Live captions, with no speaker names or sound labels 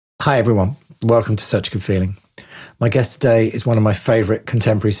Hi everyone, welcome to Such a Good Feeling. My guest today is one of my favourite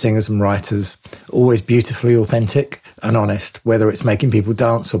contemporary singers and writers, always beautifully authentic and honest, whether it's making people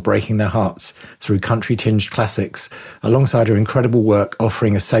dance or breaking their hearts through country-tinged classics, alongside her incredible work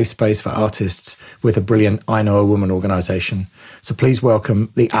offering a safe space for artists with a brilliant I Know a Woman organisation. So please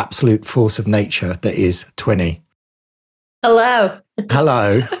welcome the absolute force of nature that is Twinny. Hello.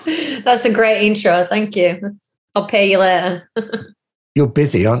 Hello. That's a great intro, thank you. I'll pay you later. You're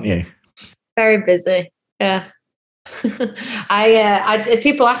busy, aren't you? Very busy, yeah.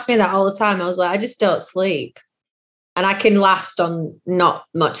 People ask me that all the time. I was like, I just don't sleep, and I can last on not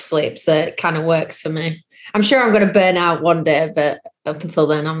much sleep, so it kind of works for me. I'm sure I'm going to burn out one day, but up until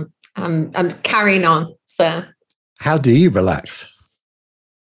then, I'm carrying on. So, how do you relax?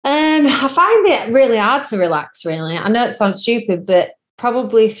 I find it really hard to relax. Really, I know it sounds stupid, but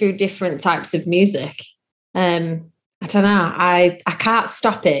probably through different types of music. I don't know. I can't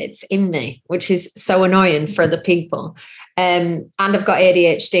stop it. It's in me, which is so annoying for other people. And I've got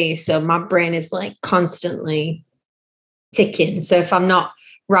ADHD, so my brain is like constantly ticking. So if I'm not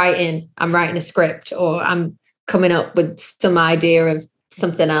writing, I'm writing a script or I'm coming up with some idea of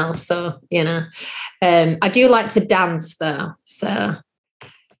something else. So, I do like to dance though. So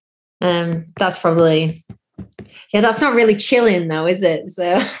that's probably, that's not really chilling though, is it?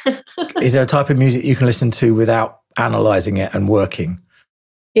 So is there a type of music you can listen to without analysing it and working?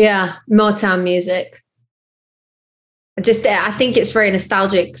 Yeah, Motown music. I think it's very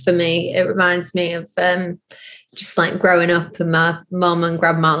nostalgic for me. It reminds me of just like growing up and my mum and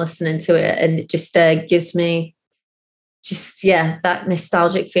grandma listening to it, and it just gives me that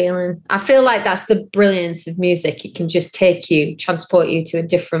nostalgic feeling. I feel like that's the brilliance of music. It can just transport you to a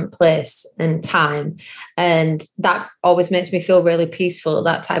different place and time, and that always makes me feel really peaceful,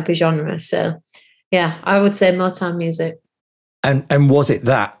 that type of genre. So yeah, I would say Motown music. And was it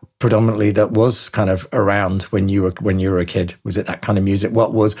that predominantly that was kind of around when you were a kid? Was it that kind of music?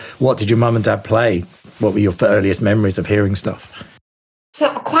 What did your mum and dad play? What were your earliest memories of hearing stuff?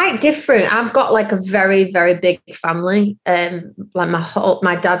 So quite different. I've got like a very, very big family. Like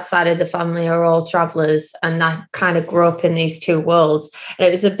my dad's side of the family are all travellers, and I kind of grew up in these two worlds. And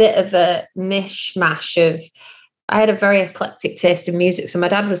it was a bit of a mishmash of. I had a very eclectic taste in music. So my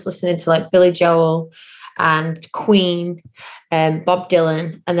dad was listening to like Billy Joel and Queen and Bob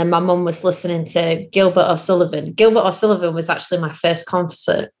Dylan. And then my mum was listening to Gilbert O'Sullivan. Gilbert O'Sullivan was actually my first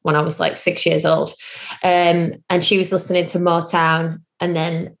concert when I was like 6 years old. And she was listening to Motown. And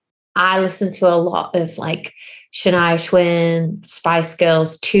then I listened to a lot of like Shania Twain, Spice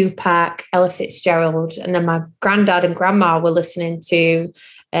Girls, Tupac, Ella Fitzgerald. And then my granddad and grandma were listening to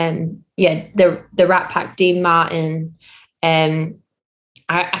the Rat Pack, Dean Martin.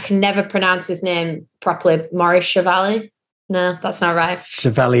 I can never pronounce his name properly. Maurice Chevalier. No, that's not right.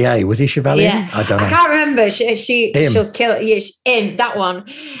 Chevalier. Was he Chevalier? Yeah. I don't know. I can't remember. She'll kill. Yeah, him, that one.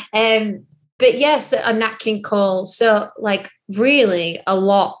 But yes, a Nat King Cole. So like really a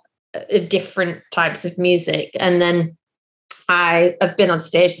lot of different types of music. And then I have been on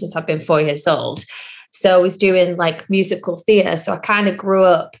stage since I've been 4 years old. So I was doing like musical theatre. So I kind of grew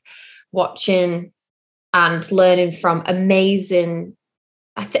up watching and learning from amazing.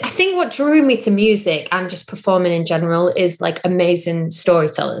 I think what drew me to music and just performing in general is like amazing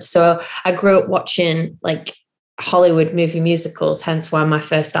storytellers. So I grew up watching like Hollywood movie musicals, hence why my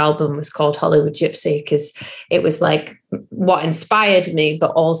first album was called Hollywood Gypsy, because it was like what inspired me,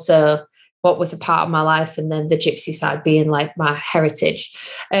 but also what was a part of my life, and then the gypsy side being like my heritage.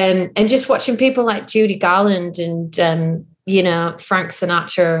 And just watching people like Judy Garland and Frank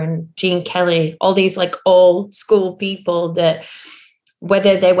Sinatra and Gene Kelly, all these like old school people that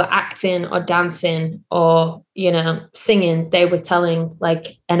whether they were acting or dancing or, singing, they were telling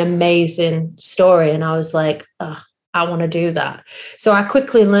like an amazing story. And I was like, oh, I want to do that. So I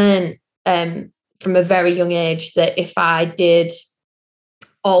quickly learned from a very young age that if I did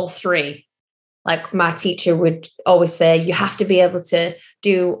all three, like my teacher would always say, you have to be able to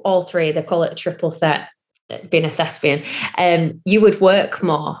do all three. They call it a triple threat, being a thespian. You would work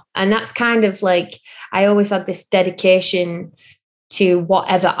more. And that's kind of like, I always had this dedication to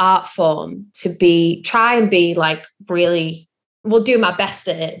whatever art form to try and be like really, will do my best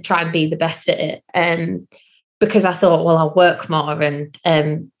at it, try and be the best at it. Because I thought, well, I'll work more.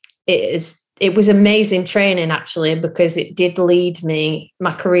 And it was amazing training actually, because it did lead me.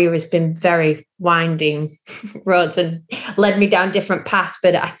 My career has been very winding roads and led me down different paths,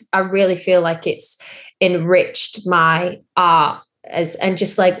 but I really feel like it's enriched my art and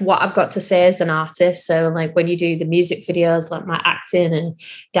just like what I've got to say as an artist. So like when you do the music videos, like my acting and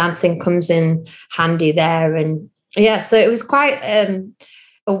dancing comes in handy there. And yeah, so it was quite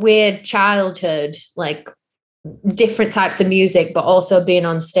a weird childhood, like different types of music, but also being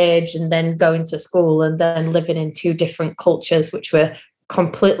on stage and then going to school and then living in two different cultures, which were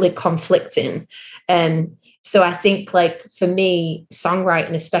completely conflicting. So I think, like, for me,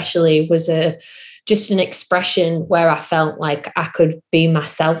 songwriting especially was just an expression where I felt like I could be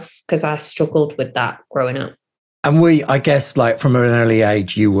myself, because I struggled with that growing up. And I guess, like, from an early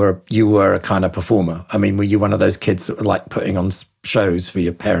age, you were a kind of performer. I mean, were you one of those kids that were like putting on shows for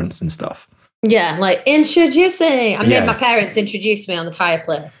your parents and stuff? Yeah, like introducing. I made my parents introduce me on the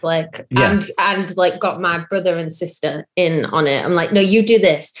fireplace, like, and like got my brother and sister in on it. I'm like, no, you do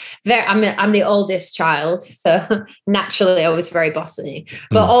this. I'm the oldest child, so naturally I was very bossy,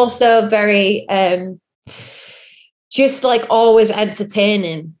 but also very just like always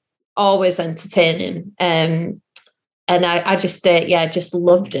entertaining. And I just just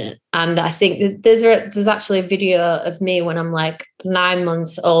loved it. And I think that there's actually a video of me when I'm like 9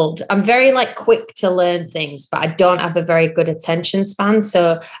 months old. I'm very like quick to learn things, but I don't have a very good attention span.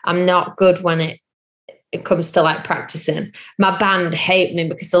 So I'm not good when it comes to like practicing. My band hate me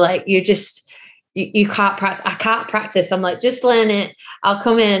because they're like, you can't practice. I can't practice. I'm like, just learn it. I'll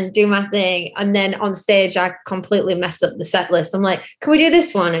come in, do my thing. And then on stage, I completely mess up the set list. I'm like, can we do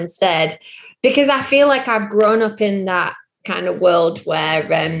this one instead? Because I feel like I've grown up in that kind of world where,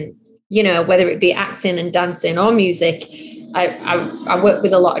 whether it be acting and dancing or music, I work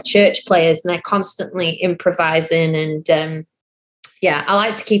with a lot of church players and they're constantly improvising. And I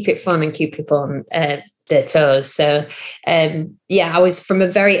like to keep it fun and keep people on their toes. So, I was from a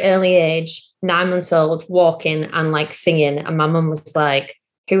very early age, 9 months old, walking and like singing. And my mum was like,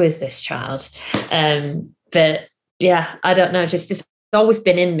 who is this child? But yeah, I don't know, just it's always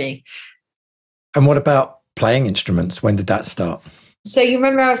been in me. And what about playing instruments? When did that start? So you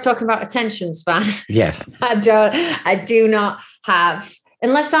remember I was talking about attention span? Yes. I do not have,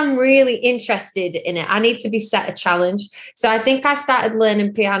 unless I'm really interested in it, I need to be set a challenge. So I think I started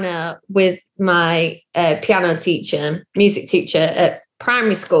learning piano with my piano teacher, music teacher at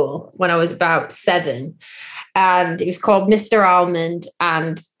primary school when I was about 7. And it was called Mr. Almond,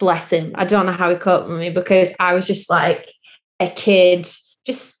 and bless him, I don't know how he coped with me, because I was just like a kid,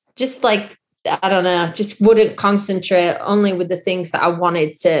 just like, I don't know, just wouldn't concentrate, only with the things that I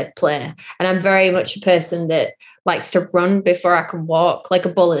wanted to play. And I'm very much a person that likes to run before I can walk, like a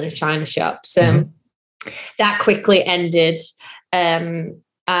bull in a china shop. So that quickly ended. And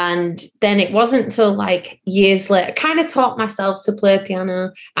then it wasn't until like years later, I kind of taught myself to play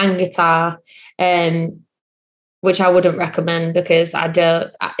piano and guitar, which I wouldn't recommend, because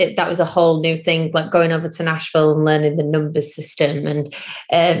that was a whole new thing, like going over to Nashville and learning the numbers system.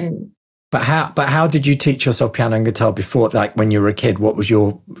 And But how did you teach yourself piano and guitar before, like when you were a kid? What was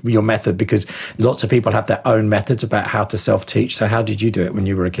your method? Because lots of people have their own methods about how to self-teach. So how did you do it when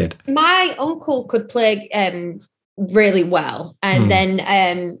you were a kid? My uncle could play really well. And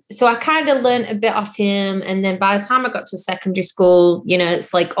then, so I kind of learned a bit off him. And then by the time I got to secondary school,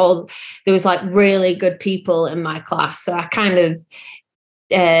 it's like there was like really good people in my class. So I kind of,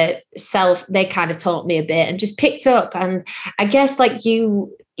 they kind of taught me a bit and just picked up. And I guess like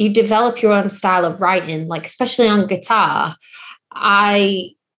you develop your own style of writing, like especially on guitar.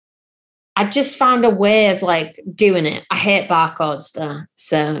 I just found a way of like doing it. I hate bar chords though,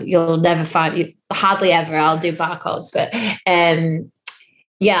 so you'll never find you hardly ever. I'll do bar chords, but I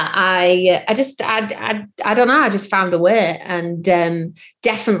don't know. I just found a way, and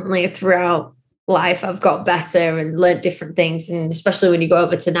definitely throughout life I've got better and learned different things. And especially when you go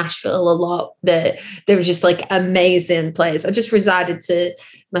over to Nashville a lot, there was just like amazing players. I just resided to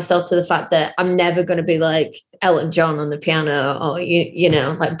myself to the fact that I'm never going to be like Elton John on the piano, or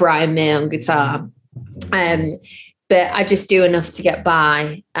like Brian May on guitar, but I just do enough to get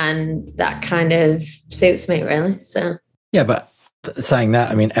by, and that kind of suits me really. So yeah, but saying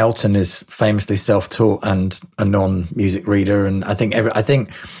that, I mean, Elton is famously self-taught and a non-music reader, and I think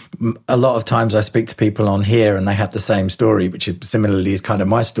a lot of times I speak to people on here and they have the same story, which is similarly is kind of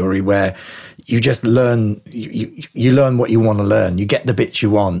my story, where you just learn, you learn what you want to learn, you get the bits you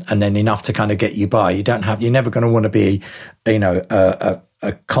want, and then enough to kind of get you by. You're never going to want to be,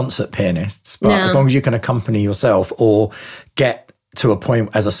 a concert pianist, but as long as you can accompany yourself or get to a point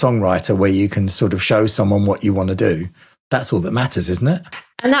as a songwriter where you can sort of show someone what you want to do, that's all that matters, isn't it?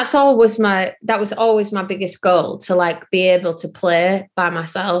 And that was always my biggest goal, to like be able to play by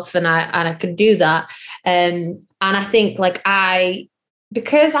myself, and I could do that. And I think like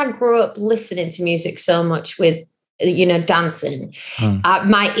because I grew up listening to music so much with dancing,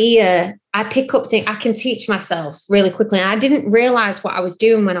 my ear I pick up things, I can teach myself really quickly. And I didn't realize what I was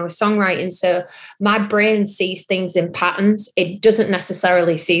doing when I was songwriting. So my brain sees things in patterns. It doesn't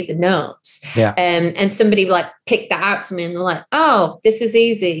necessarily see the notes. Yeah. And somebody like picked that out to me and they're like, oh, this is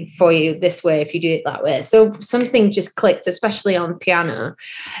easy for you this way if you do it that way. So something just clicked, especially on piano.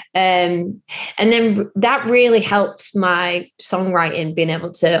 And then that really helped my songwriting, being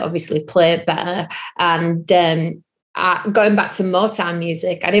able to obviously play it better. And going back to Motown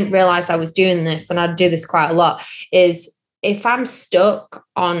music, I didn't realize I was doing this, and I do this quite a lot, is if I'm stuck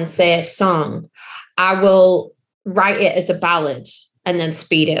on, say, a song, I will write it as a ballad and then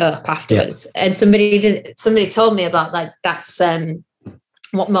speed it up afterwards. Yeah. And somebody told me about, like, that's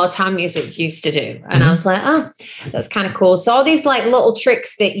what Motown music used to do. And I was like, oh, that's kind of cool. So all these like little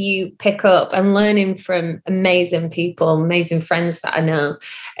tricks that you pick up and learning from amazing people, amazing friends that I know.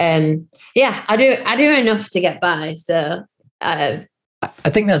 Yeah, I do enough to get by. So I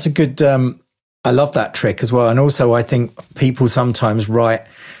think that's a good, I love that trick as well. And also I think people sometimes write,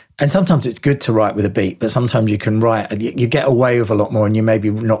 and sometimes it's good to write with a beat, but sometimes you can write, you get away with a lot more, and you maybe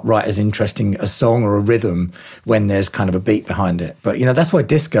not write as interesting a song or a rhythm when there's kind of a beat behind it. But, that's why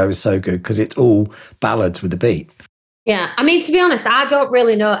disco is so good, because it's all ballads with a beat. Yeah. I mean, to be honest, I don't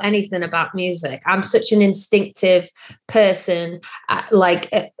really know anything about music. I'm such an instinctive person,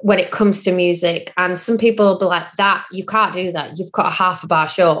 when it comes to music. And some people will be like, that, you can't do that. You've got a half a bar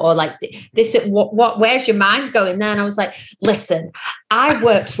short, or like this, where's your mind going there? And I was like, listen, I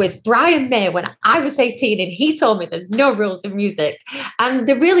worked with Brian May when I was 18, and he told me there's no rules in music. And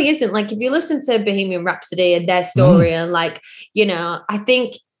there really isn't. Like, if you listen to Bohemian Rhapsody and their story, and I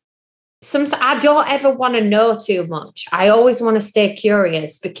think, sometimes I don't ever want to know too much. I always want to stay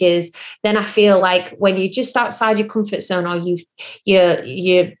curious, because then I feel like when you're just outside your comfort zone, or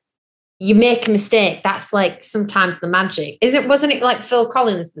you make a mistake, that's like sometimes the magic. Wasn't it like Phil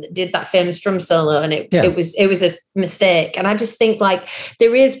Collins that did that famous drum solo, and it was a mistake? And I just think like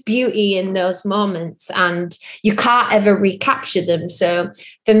there is beauty in those moments, and you can't ever recapture them. So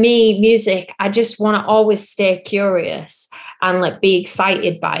for me, music, I just want to always stay curious and like be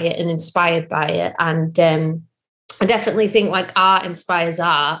excited by it and inspired by it. And I definitely think like art inspires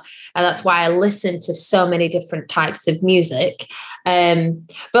art, and that's why I listen to so many different types of music.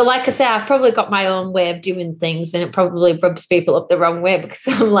 But like I say, I've probably got my own way of doing things, and it probably rubs people up the wrong way, because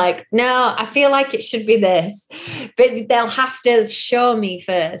I'm like, no, I feel like it should be this, but they'll have to show me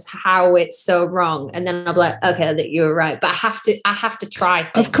first how it's so wrong, and then I'll be like, okay, that you were right. But I have to try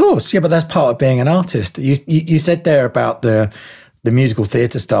things. Of course, yeah, but that's part of being an artist. You said there about the musical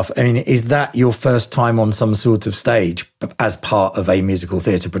theatre stuff. I mean, is that your first time on some sort of stage as part of a musical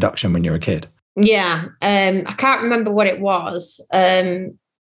theatre production when you're a kid? Yeah. I can't remember what it was. I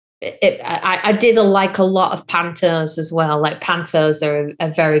did a lot of pantos as well. Like, pantos are a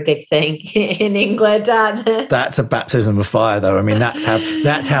very big thing in England. That's a baptism of fire, though. I mean, that's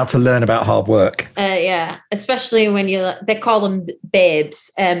how to learn about hard work. Yeah, especially when they call them babes.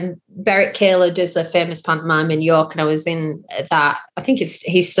 Beric Kaler does a famous pantomime in York, and I was in that. I think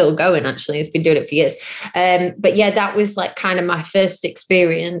he's still going, actually. He's been doing it for years. But yeah, that was like kind of my first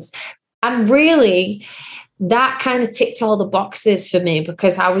experience. And really, that kind of ticked all the boxes for me,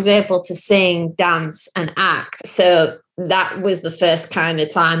 because I was able to sing, dance, and act. So that was the first kind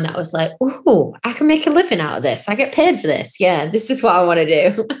of time that I was like, ooh, I can make a living out of this. I get paid for this. Yeah, this is what I want to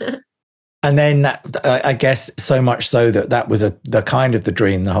do. And then I guess so much so that was the kind of the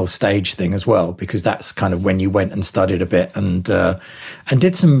dream, the whole stage thing as well, because that's kind of when you went and studied a bit and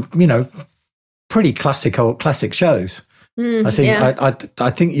did some, pretty classic shows. I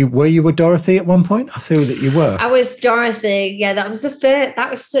think you were Dorothy at one point. I feel that you were. I was Dorothy. Yeah, that was that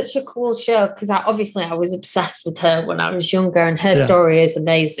was such a cool show, because I was obsessed with her when I was younger, and her story is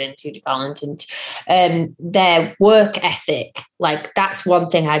amazing, Judy Garland, and their work ethic. Like, that's one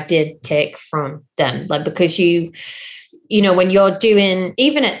thing I did take from them, like, because when you're doing,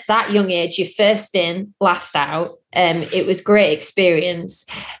 even at that young age, you're first in, last out. It was great experience.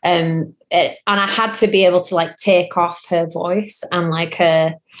 And I had to be able to like take off her voice and like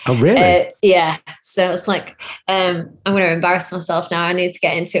her. Oh, really? Yeah. So it's like, I'm going to embarrass myself now. I need to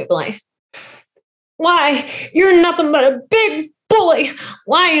get into it. But like, why? You're nothing but a big bully,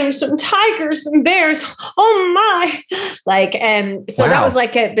 lions and tigers and bears. Oh my. Like, so wow. That was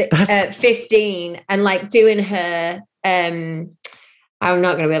like at 15, and like doing her, I'm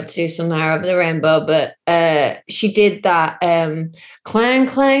not going to be able to do Somewhere Over the Rainbow, but she did that clang,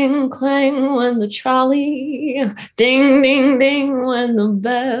 clang, clang when the trolley, ding, ding, ding when the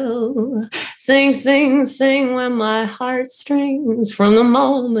bell, sing, sing, sing when my heartstrings, from the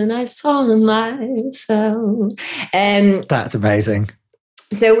moment I saw them I fell. That's amazing.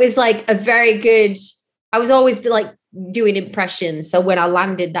 So it was like a very good, I was always like doing impressions. So when I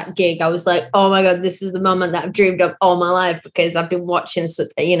landed that gig, I was like, oh my God, this is the moment that I've dreamed of all my life, because I've been watching,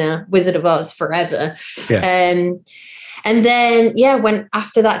 you know, Wizard of Oz forever. Yeah. And then, when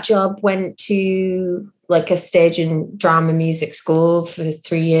after that job, went to like a stage and drama music school for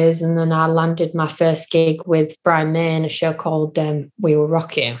 3 years. And then I landed my first gig with Brian May in a show called We Will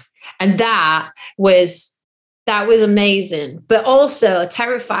Rock You. And that was amazing, but also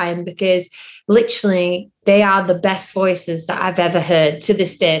terrifying, because literally they are the best voices that I've ever heard to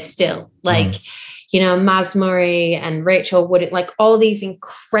this day still. Like, you know, Maz Murray and Rachel Wood, like all these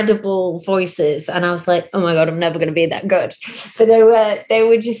incredible voices. And I was like, oh my God, I'm never going to be that good. But they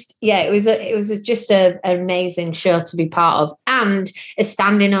were just, it was just an amazing show to be part of, and a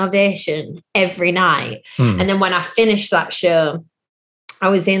standing ovation every night. And then when I finished that show, I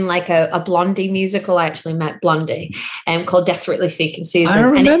was in like a Blondie musical. I actually met Blondie called Desperately Seeking Susan. I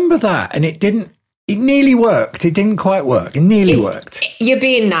remember that. And it nearly worked. It didn't quite work. It nearly worked. You're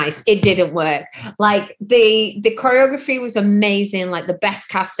being nice. It didn't work. Like the choreography was amazing, like the best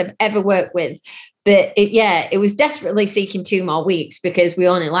cast I've ever worked with. But it was Desperately Seeking 2 more weeks, because we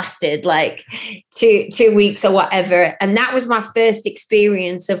only lasted like two weeks or whatever. And that was my first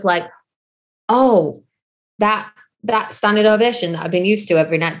experience of like, oh, that standing ovation that I've been used to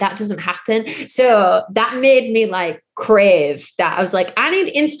every night, that doesn't happen. So that made me like crave that. I was like, I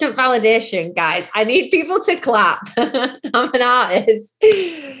need instant validation, guys. I need people to clap. I'm an artist.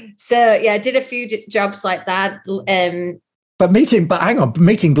 So I did a few jobs like that. But meeting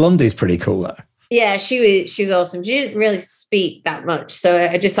Blondie is pretty cool though. Yeah, she was awesome. She didn't really speak that much. So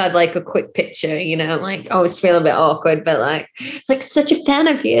I just had like a quick picture, you know, like I always feel a bit awkward, but like such a fan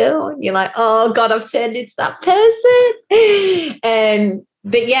of you. And you're like, oh God, I've turned into that person.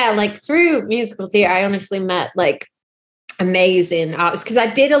 But like through musical theatre, I honestly met like amazing artists, because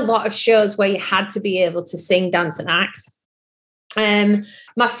I did a lot of shows where you had to be able to sing, dance and act.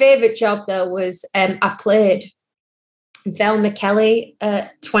 My favourite job though was I played Velma Kelly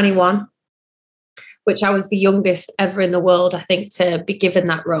at 21. Which I was the youngest ever in the world, I think, to be given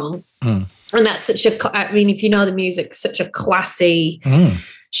that role. And that's if you know the music, such a classy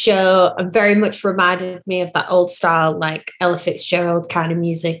show, and very much reminded me of that old style, like Ella Fitzgerald kind of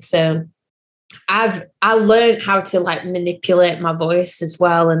music. So I learned how to like manipulate my voice as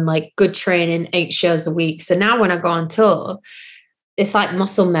well, and like good training, 8 shows a week. So now when I go on tour, it's like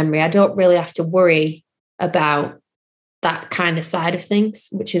muscle memory. I don't really have to worry about that kind of side of things,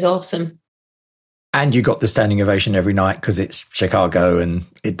 which is awesome. And you got the standing ovation every night because it's Chicago and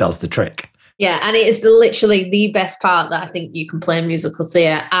it does the trick. Yeah, and it is literally the best part that I think you can play in musical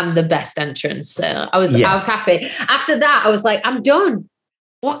theatre, and the best entrance. So I was happy. After that, I was like, I'm done.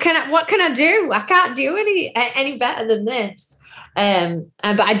 What can I do? I can't do any better than this. But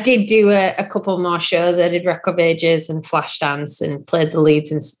I did do a couple more shows. I did Record Ages and Flashdance and played the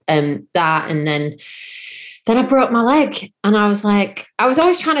leads and that, and then I broke my leg, and I was like, I was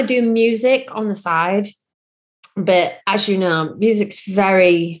always trying to do music on the side, but as you know,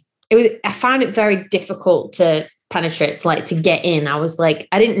 I found it very difficult to penetrate, like to get in. I was like,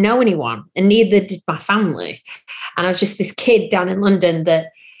 I didn't know anyone, and neither did my family. And I was just this kid down in London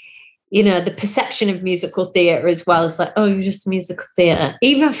that, you know, the perception of musical theatre as well is like, oh, you're just musical theatre.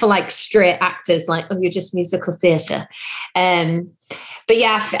 Even for like straight actors, like, oh, you're just musical theatre. But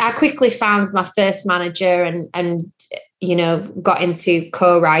I quickly found my first manager and you know, got into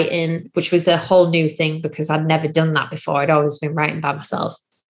co-writing, which was a whole new thing because I'd never done that before. I'd always been writing by myself.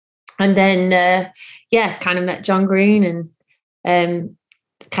 And then, kind of met John Green, and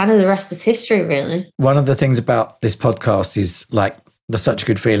kind of the rest is history, really. One of the things about this podcast is like the Such a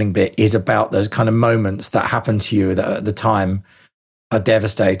Good Feeling bit is about those kind of moments that happen to you that at the time are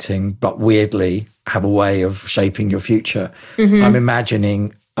devastating, but weirdly have a way of shaping your future. Mm-hmm. I'm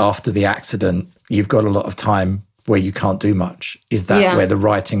imagining after the accident, you've got a lot of time where you can't do much. Is that where the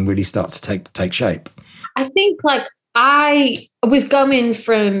writing really starts to take shape? I think like I was going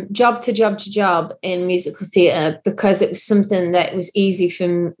from job to job to job in musical theatre because it was something that was easy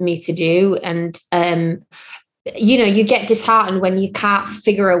for me to do. And, you know, you get disheartened when you can't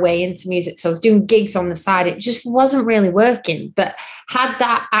figure a way into music. So I was doing gigs on the side. It just wasn't really working. But had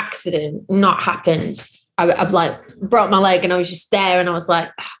that accident not happened, I've like broke my leg and I was just there and I was like,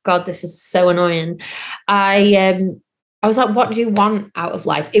 oh God, this is so annoying. I was like, what do you want out of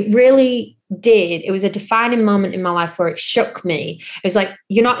life? It really did. It was a defining moment in my life where it shook me. It was like,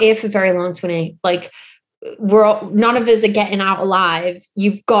 you're not here for very long, Twinny. Like, none of us are getting out alive.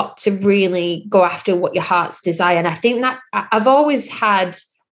 You've got to really go after what your heart's desire. And I think that I've always had,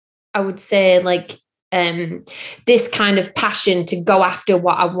 I would say, like this kind of passion to go after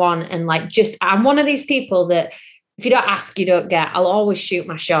what I want. And like, I'm one of these people that if you don't ask, you don't get. I'll always shoot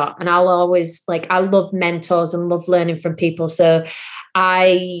my shot, and I'll always I love mentors and love learning from people. So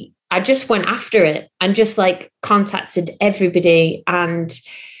I just went after it and just like contacted everybody and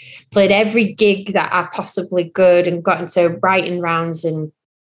played every gig that I possibly could and got into writing rounds. And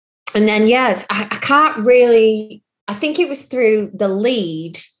then, I can't really, I think it was through the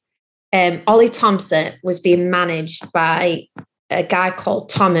lead. Ollie Thompson was being managed by a guy called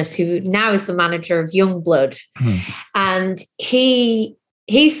Thomas, who now is the manager of Youngblood. And he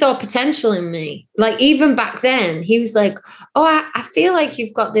saw potential in me. Like, even back then, he was like, oh, I feel like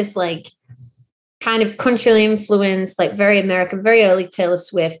you've got this like kind of country influence, like very American, very early Taylor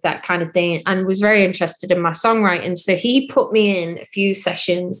Swift, that kind of thing, and was very interested in my songwriting. So he put me in a few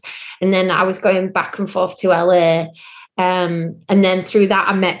sessions, and then I was going back and forth to LA. And then through that,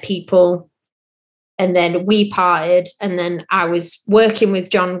 I met people, and then we parted, and then I was working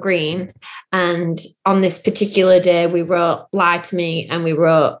with John Green. And on this particular day, we wrote Lie to Me and we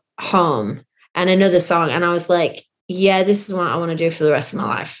wrote Home and another song. And I was like, yeah, this is what I want to do for the rest of my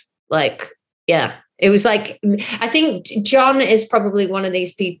life. Like, yeah, it was like, I think John is probably one of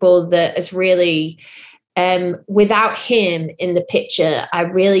these people that is really, without him in the picture, I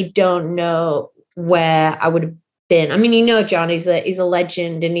really don't know where I would have been. I mean, John, he's a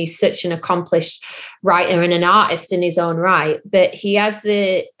legend, and he's such an accomplished writer and an artist in his own right. But he has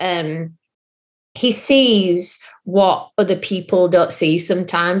he sees what other people don't see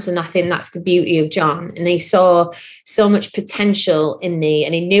sometimes. And I think that's the beauty of John. And he saw so much potential in me,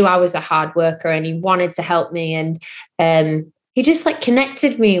 and he knew I was a hard worker, and he wanted to help me. And he just like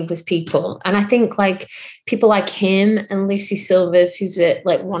connected me with people. And I think like people like him and Lucy Silvers, who's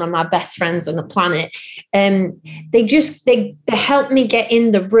like one of my best friends on the planet, they helped me get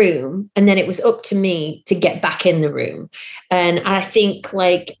in the room, and then it was up to me to get back in the room. And I think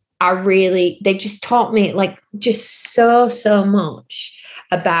like they just taught me like just so much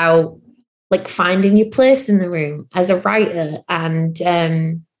about like finding your place in the room as a writer. And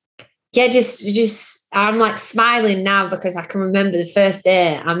just I'm like smiling now because I can remember the first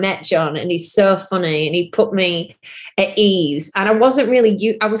day I met John, and he's so funny, and he put me at ease. And I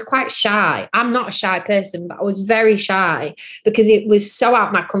was quite shy. I'm not a shy person, but I was very shy because it was so out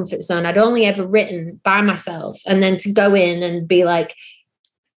of my comfort zone. I'd only ever written by myself, and then to go in and be like,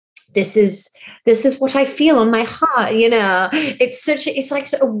 this is what I feel on my heart, it's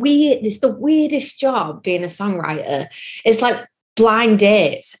the weirdest job being a songwriter. It's like blind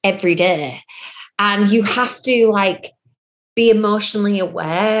dates every day, and you have to like be emotionally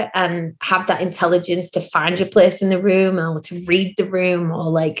aware and have that intelligence to find your place in the room, or to read the room, or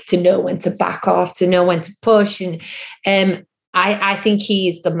like to know when to back off, to know when to push. And I think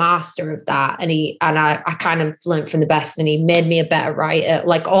he's the master of that. And I kind of learned from the best, and he made me a better writer,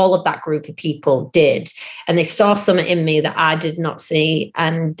 like all of that group of people did. And they saw something in me that I did not see.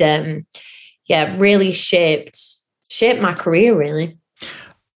 And really shaped my career, really.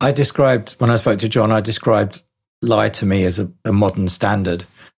 When I spoke to John, I described Lie to Me as a modern standard.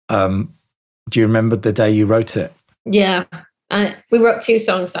 Do you remember the day you wrote it? Yeah. We wrote 2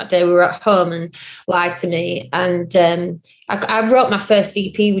 songs that day. We wrote Home and Lie to Me. And I wrote my first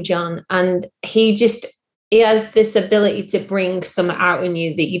EP with John, and he has this ability to bring something out in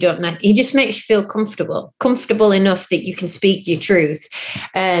you that you don't know. He just makes you feel comfortable enough that you can speak your truth.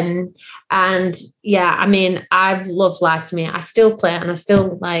 And yeah, I mean, I've loved Lie to Me. I still play it, and I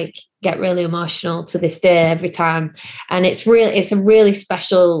still like get really emotional to this day every time. And it's a really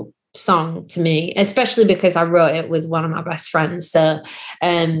special song to me, especially because I wrote it with one of my best friends. So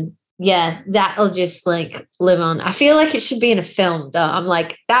that'll just like live on. I feel like it should be in a film though. I'm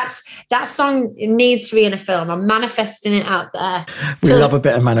like, that song needs to be in a film. I'm manifesting it out there. We love a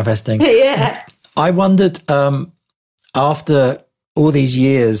bit of manifesting. Yeah. I wondered, after all these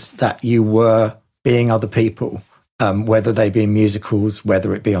years that you were being other people, whether they be in musicals,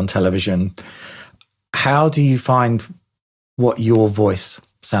 whether it be on television, how do you find what your voice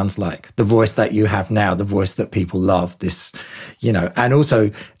sounds like, the voice that you have now, the voice that people love, this, and also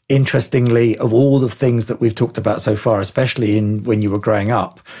interestingly, of all the things that we've talked about so far, especially when you were growing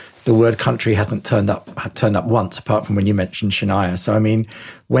up, the word country hasn't turned up once, apart from when you mentioned Shania. So, I mean,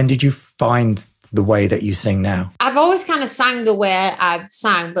 when did you find the way that you sing now? I've always kind of sang the way I've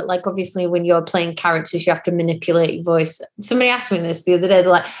sang, but like obviously when you're playing characters, you have to manipulate your voice. Somebody asked me this the other day.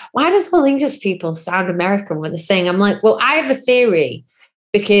 They're like, why does all English people sound American when they sing? I'm like, well, I have a theory.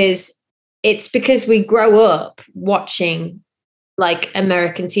 Because we grow up watching like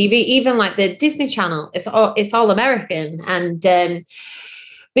American TV, even like the Disney Channel. It's all American, and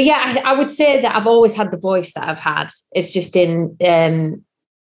But yeah, I would say that I've always had the voice that I've had. It's just in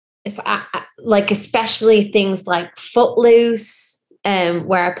it's like especially things like Footloose,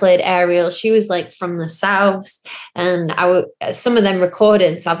 where I played Ariel. She was like from the South, and some of them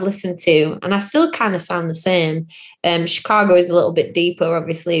recordings I've listened to, and I still kind of sound the same. Chicago is a little bit deeper,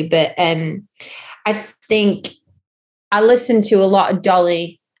 obviously, but I think I listened to a lot of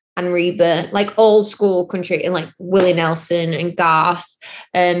Dolly and Reba, like old school country, and like Willie Nelson and Garth,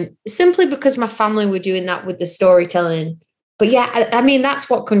 simply because my family were doing that with the storytelling. But yeah, I mean,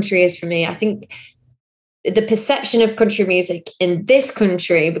 that's what country is for me. I think the perception of country music in this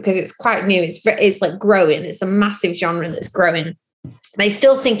country, because it's quite new, it's like growing. It's a massive genre that's growing. They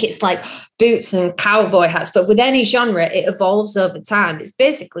still think it's like boots and cowboy hats, but with any genre, it evolves over time. It's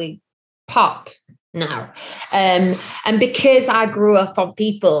basically pop now. And because I grew up on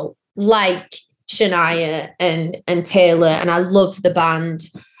people like Shania and Taylor, and I love the band.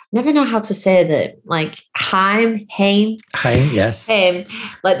 Never know how to say that, like Haim, yes.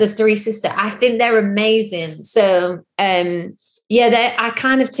 Like the Three Sisters. I think they're amazing. So yeah, I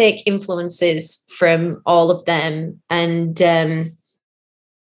kind of take influences from all of them. And yeah,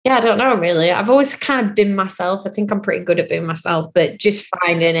 I don't know really. I've always kind of been myself. I think I'm pretty good at being myself, but just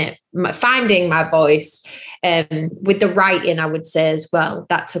finding my voice with the writing, I would say as well,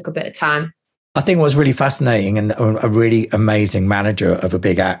 that took a bit of time. I think what's really fascinating, and a really amazing manager of a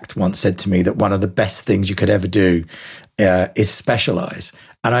big act once said to me that one of the best things you could ever do is specialize.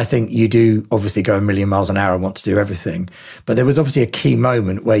 And I think you do obviously go a million miles an hour and want to do everything. But there was obviously a key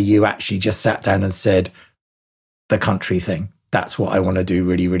moment where you actually just sat down and said, the country thing, that's what I want to do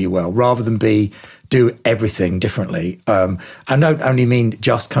really, really well, rather than do everything differently. I don't only mean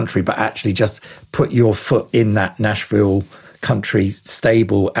just country, but actually just put your foot in that Nashville country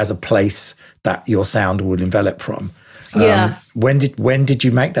stable as a place that your sound will envelop from. Yeah. When did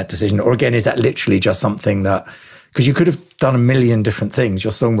you make that decision? Or again, is that literally just something that, because you could have done a million different things,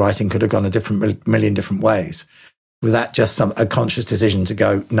 your songwriting could have gone a million different ways. Was that just a conscious decision to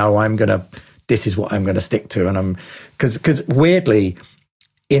go, no, this is what I'm going to stick to? And because weirdly,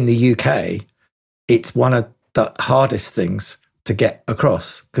 in the UK, it's one of the hardest things to get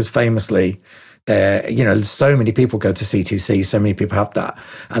across, because famously, so many people go to C2C, so many people have that,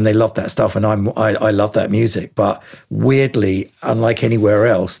 and they love that stuff, and I love that music. But weirdly, unlike anywhere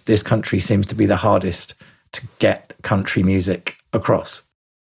else, this country seems to be the hardest to get country music across.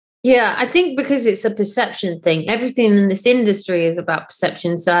 Yeah, I think because it's a perception thing. Everything in this industry is about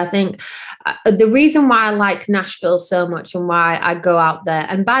perception. So I think the reason why I like Nashville so much and why I go out there,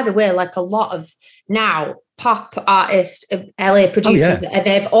 and by the way, like a lot of now pop artists, LA producers,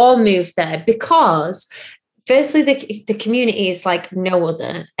 they've all moved there because firstly, the community is like no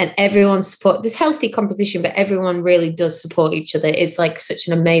other, and everyone support. There's healthy competition, but everyone really does support each other. It's like such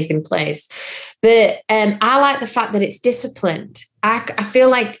an amazing place. But I like the fact that it's disciplined. I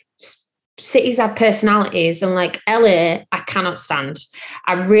feel like cities have personalities, and like LA, I cannot stand.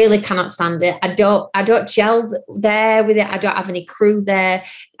 I really cannot stand it. I don't gel there with it. I don't have any crew there.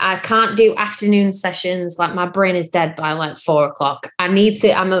 I can't do afternoon sessions. Like my brain is dead by like 4:00.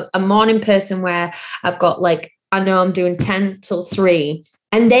 I'm a morning person where I've got like, I know I'm doing 10 till 3.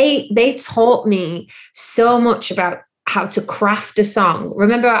 And they taught me so much about how to craft a song.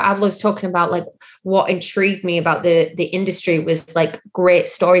 Remember, I was talking about like what intrigued me about the industry was like great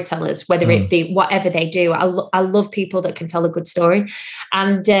storytellers, whether it be whatever they do. I love people that can tell a good story.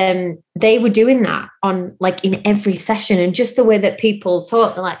 And they were doing that on like in every session, and just the way that people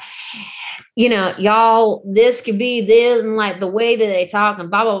talk, they're like, y'all, this could be this, and like the way that they talk and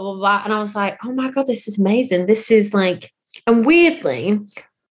blah, blah, blah, blah. And I was like, oh my God, this is amazing. This is like, and weirdly,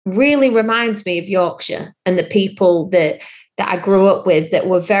 really reminds me of Yorkshire and the people that I grew up with that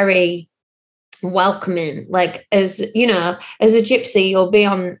were very welcoming. Like, as a gypsy, you'll be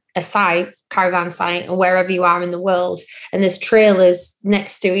on a site, caravan site, or wherever you are in the world, and there's trailers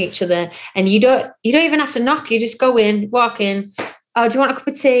next to each other, and you don't even have to knock. You just go in, walk in. Oh, do you want a cup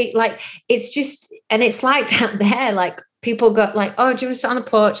of tea? Like, it's just, and it's like that there. Like, people go like, oh, do you want to sit on the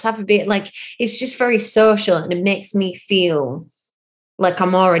porch, have a beer? Like, it's just very social, and it makes me feel like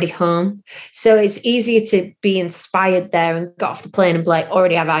I'm already home. So it's easier to be inspired there and get off the plane and like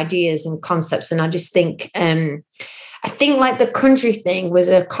already have ideas and concepts. And I just think, I think like the country thing was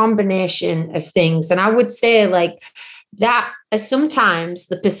a combination of things. And I would say like that sometimes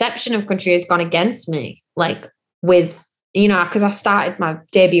the perception of country has gone against me, like with, because I started my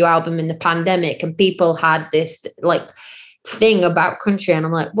debut album in the pandemic and people had this like thing about country. And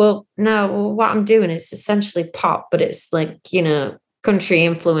I'm like, well, no, what I'm doing is essentially pop, but it's like, country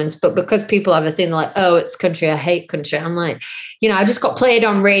influence, but because people have a thing like, oh, it's country, I hate country. I'm like, I just got played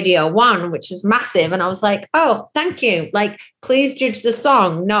on Radio 1, which is massive. And I was like, oh, thank you. Like, please judge the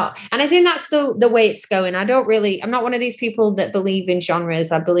song. Not. And I think that's the way it's going. I'm not one of these people that believe in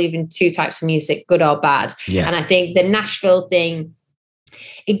genres. I believe in two types of music, good or bad. Yes. And I think the Nashville thing,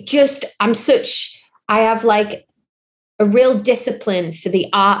 I have like a real discipline for the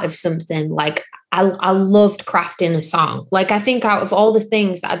art of something. Like, I loved crafting a song. Like, I think out of all the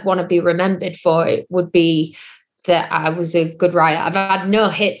things that I'd want to be remembered for, it would be that I was a good writer. I've had no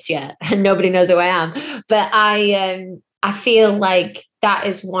hits yet and nobody knows who I am, but I feel like that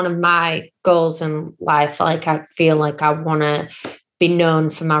is one of my goals in life. Like, I feel like I want to be known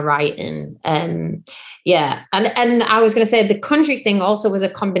for my writing. Yeah. And I was going to say the country thing also was a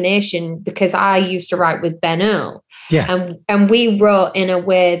combination because I used to write with Ben Earl. Yes. And we wrote in a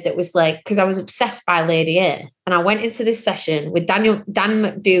way that was like, because I was obsessed by Lady A. And I went into this session with Dan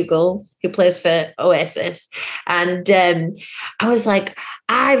McDougall, who plays for Oasis. And I was like,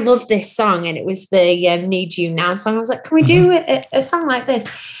 I love this song. And it was the Need You Now song. I was like, can we do a song like this?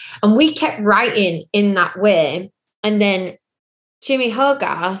 And we kept writing in that way. And then Jimmy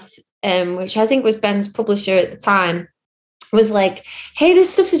Hogarth, which I think was Ben's publisher at the time, was like, hey,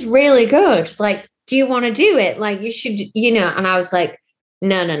 this stuff is really good. Like, do you want to do it? Like, you should, and I was like,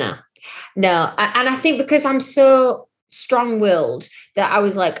 no. And I think because I'm so strong-willed that I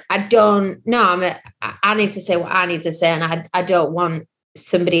was like, I need to say what I need to say. And I don't want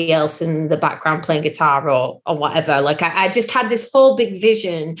somebody else in the background playing guitar or whatever. Like, I just had this whole big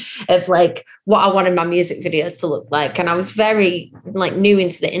vision of like what I wanted my music videos to look like. And I was very like new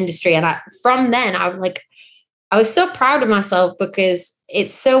into the industry. And from then I was so proud of myself because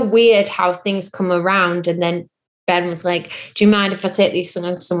it's so weird how things come around. And then Ben was like, do you mind if I take these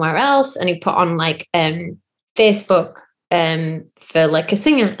songs somewhere else? And he put on like Facebook for like a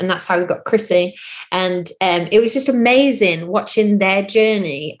singer, and that's how we got Chrissy. And it was just amazing watching their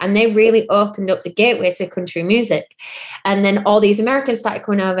journey, and they really opened up the gateway to country music. And then all these Americans started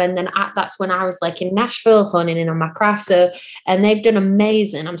coming over, and then that's when I was like in Nashville honing in on my craft. And they've done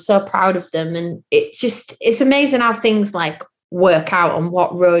amazing. I'm so proud of them. And it's amazing how things like work out on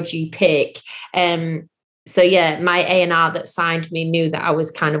what road you pick. So yeah, my A&R that signed me knew that I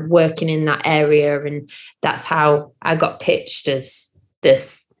was kind of working in that area, and that's how I got pitched as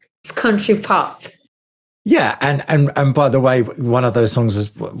this country pop. Yeah, and by the way, one of those songs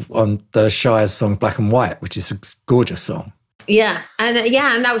was on the Shire's song Black and White, which is a gorgeous song. Yeah, and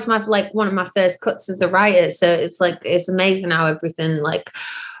that was one of my first cuts as a writer. So it's amazing how everything like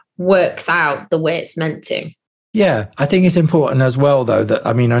works out the way it's meant to. Yeah, I think it's important as well, though, that,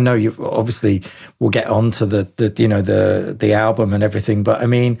 I mean, I know you obviously will get onto the album and everything, but I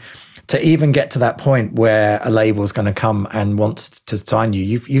mean, to even get to that point where a label's going to come and wants to sign you,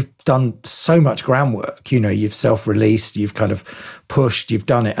 you've done so much groundwork. You've self-released, you've kind of pushed, you've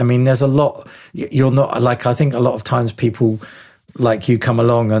done it. I mean, there's a lot. You're not like, I think a lot of times people like you come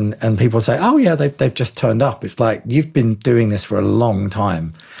along and people say, oh yeah, they've just turned up. It's like you've been doing this for a long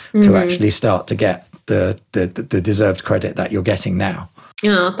time to actually start to get the deserved credit that you're getting now.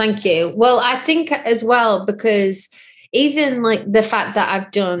 Oh, thank you. Well, I think as well, because even like the fact that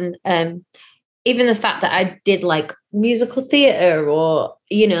I've done, even the fact that I did like musical theatre or,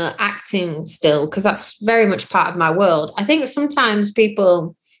 acting still, because that's very much part of my world. I think sometimes it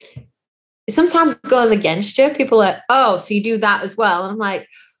goes against you. People are like, oh, so you do that as well. And I'm like,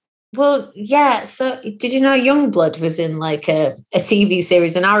 well, yeah. So did you know Youngblood was in like a TV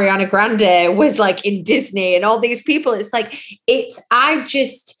series, and Ariana Grande was like in Disney, and all these people? It's like,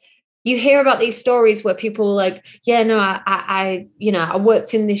 you hear about these stories where people are like, yeah, no, I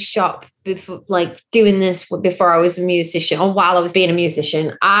worked in this shop before, like doing this before I was a musician or while I was being a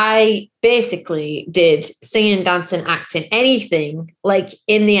musician. I basically did singing, dancing, acting, anything like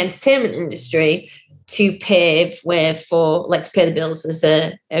in the entertainment industry to pave way for, like, to pay the bills as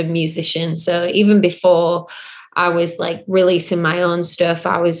a musician. So even before I was like releasing my own stuff,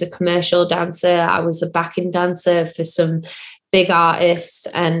 I was a commercial dancer. I was a backing dancer for some big artists,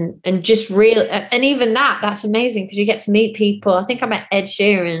 and just real, and even that's amazing because you get to meet people. I think I met Ed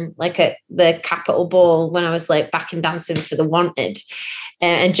Sheeran like at the Capitol Ball when I was like backing dancing for The Wanted,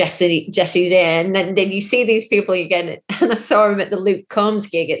 and Jesse's there, and then you see these people again. And I saw him at the Luke Combs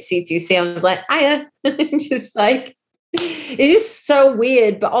gig at C2C. I was like, hiya. Just like, it's just so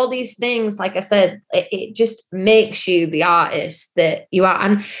weird. But all these things, like I said, it just makes you the artist that you are.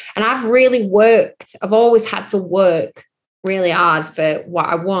 And I've always had to work really hard for what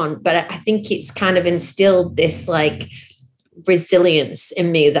I want, but I think it's kind of instilled this like resilience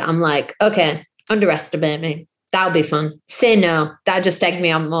in me that I'm like, okay, underestimate me. That'll be fun. Say no. That'll just egg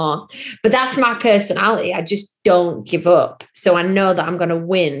me on more. But that's my personality. I just don't give up. So I know that I'm going to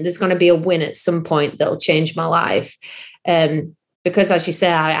win. There's going to be a win at some point that'll change my life. Because as you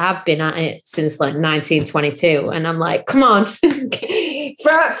say, I have been at it since like 1922. And I'm like, come on,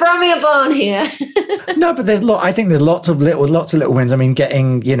 throw me a bone here. No, but I think there's lots of little wins. I mean,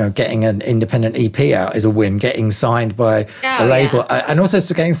 getting an independent EP out is a win. Getting signed by a label, and also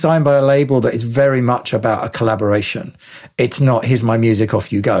getting signed by a label that is very much about a collaboration. It's not, here's my music,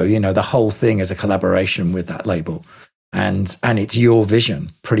 off you go. The whole thing is a collaboration with that label. And it's your vision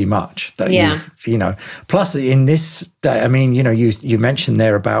pretty much that plus in this day, I mean, you mentioned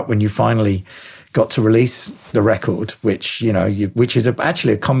there about when you finally got to release the record, which is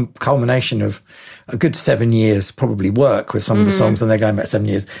actually a culmination of a good 7 years probably work with some of the songs, and they're going back 7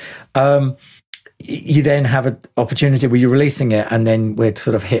 years. You then have an opportunity where you're releasing it, and then we're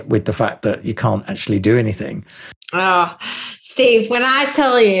sort of hit with the fact that you can't actually do anything. Oh, Steve, when I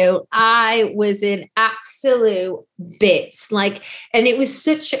tell you, I was in absolute bits, and it was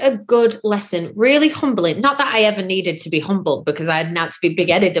such a good lesson, really humbling. Not that I ever needed to be humbled because I had not to be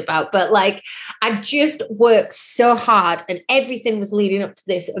big-headed about, but I just worked so hard and everything was leading up to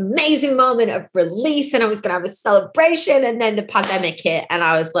this amazing moment of release, and I was going to have a celebration, and then the pandemic hit, and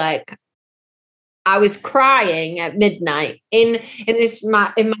I was like, I was crying at midnight in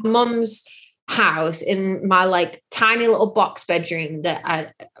my mum's house in my tiny little box bedroom that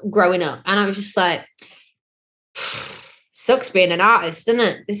I growing up, and I was just like, sucks being an artist, doesn't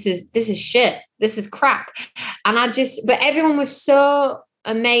it? This is shit. This is crap. And but everyone was so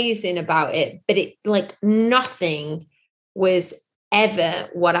amazing about it, but it nothing was ever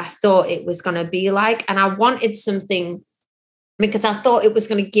what I thought it was going to be like. And I wanted something because I thought it was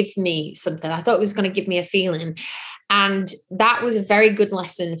going to give me something. I thought it was going to give me a feeling. And that was a very good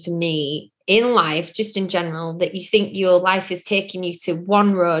lesson for me in life, just in general, that you think your life is taking you to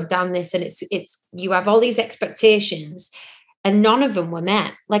one road down this, and it's you have all these expectations and none of them were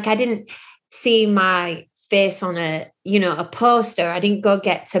met. I didn't see my face on a poster. I didn't go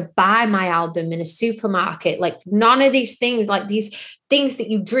get to buy my album in a supermarket. None of these things, these things that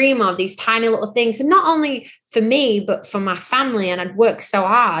you dream of, these tiny little things. And not only for me, but for my family. And I'd worked so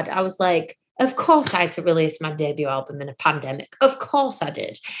hard. I was like, of course I had to release my debut album in a pandemic. Of course I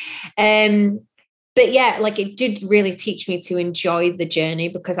did. But yeah, it did really teach me to enjoy the journey,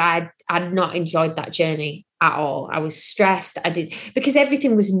 because I'd not enjoyed that journey at all. I was stressed. Because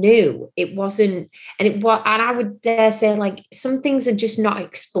everything was new. It wasn't, and I would dare say some things are just not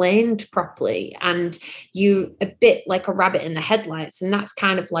explained properly, and you a bit like a rabbit in the headlights. And that's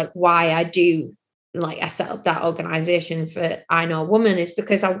kind of why I do. I set up that organization for I Know a Woman, is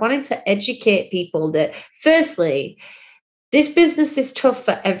because I wanted to educate people that, firstly, this business is tough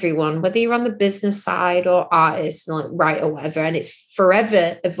for everyone, whether you're on the business side or artist, writer, or whatever, and it's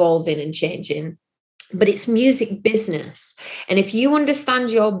forever evolving and changing. But it's music business. And if you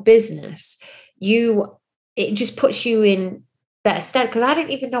understand your business, it just puts you in better stead. Because I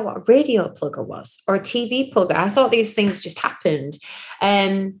didn't even know what a radio plugger was or a TV plugger. I thought these things just happened.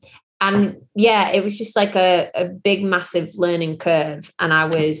 And yeah, it was just a big, massive learning curve. And I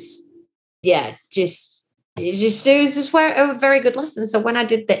was, it was just a very good lesson. So when I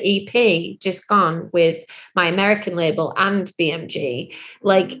did the EP, Just Gone, with my American label and BMG,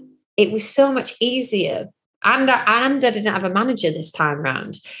 it was so much easier. And I didn't have a manager this time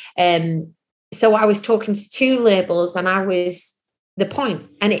around. So I was talking to two labels, and I was the point.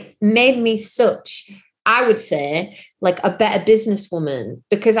 And it made me such, I would say, a better businesswoman,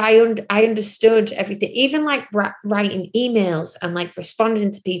 because I understood everything, even writing emails and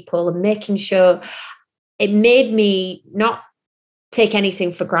responding to people and making sure. It made me not take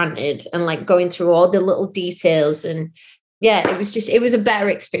anything for granted, and going through all the little details. And yeah, it was a better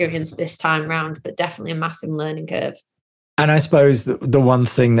experience this time round, but definitely a massive learning curve. And I suppose the one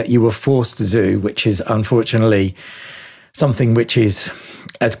thing that you were forced to do, which is unfortunately something which is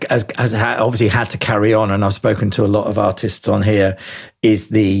as obviously had to carry on, and I've spoken to a lot of artists on here, is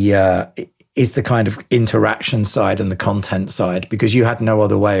the kind of interaction side and the content side, because you had no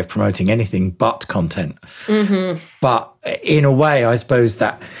other way of promoting anything but content. Mm-hmm. But in a way, I suppose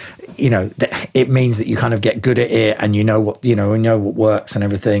that it means that you kind of get good at it, and you know what works and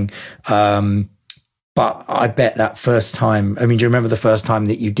everything. But I bet that first time, I mean, do you remember the first time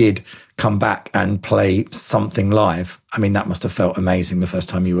that you did come back and play something live? I mean, that must have felt amazing the first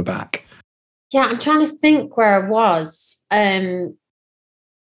time you were back. Yeah, I'm trying to think where I was. I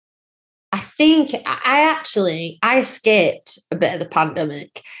think I escaped a bit of the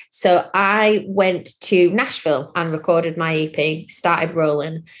pandemic. So I went to Nashville and recorded my EP, started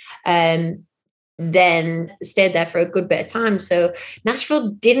rolling. then stayed there for a good bit of time. So Nashville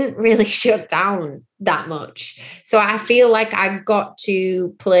didn't really shut down that much. So I feel like I got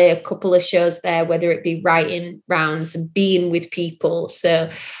to play a couple of shows there, whether it be writing rounds and being with people. So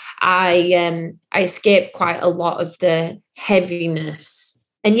I escaped quite a lot of the heaviness.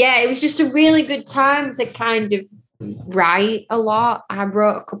 And yeah, it was just a really good time to kind of write a lot. I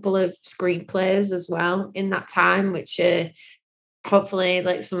wrote a couple of screenplays as well in that time, which hopefully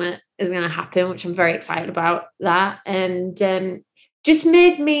like something is going to happen, which I'm very excited about that. And just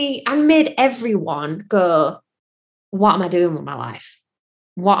made everyone go, what am I doing with my life?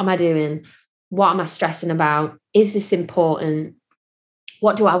 What am I doing? What am I stressing about? Is this important?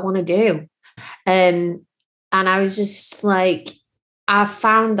 What do I want to do? And I was just like, I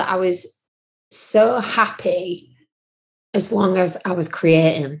found that I was so happy as long as I was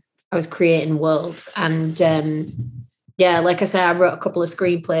creating worlds. And yeah, like I said, I wrote a couple of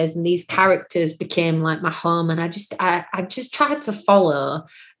screenplays and these characters became like my home. And I just tried to follow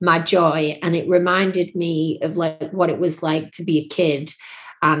my joy. And it reminded me of like what it was like to be a kid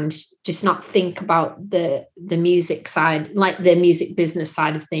and just not think about the music side, like the music business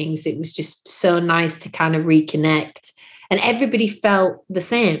side of things. It was just so nice to kind of reconnect. And everybody felt the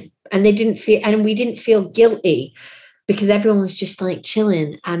same. And we didn't feel guilty because everyone was just like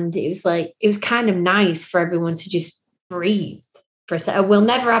chilling. And it was kind of nice for everyone to just breathe for a second. We'll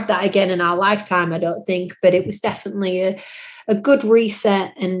never have that again in our lifetime, I don't think, but it was definitely a good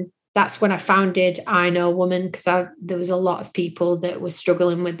reset. And that's when I founded I Know Woman, because there was a lot of people that were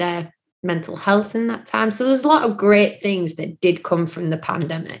struggling with their mental health in that time. So there was a lot of great things that did come from the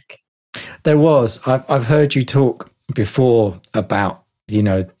pandemic. There was. I've heard you talk before about, you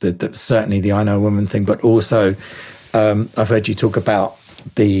know, certainly the I Know Woman thing, but also I've heard you talk about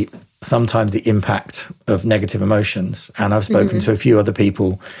sometimes the impact of negative emotions. And I've spoken to a few other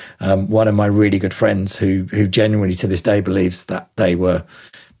people. One of my really good friends who genuinely to this day believes that they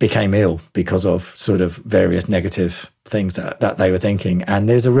became ill because of sort of various negative things that they were thinking. And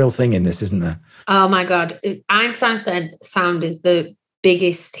there's a real thing in this, isn't there? Oh my God. Einstein said sound is the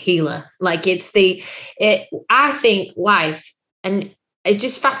biggest healer. Like I think life, and it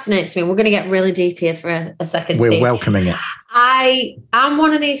just fascinates me. We're going to get really deep here for a second. We're Steve. Welcoming it. I'm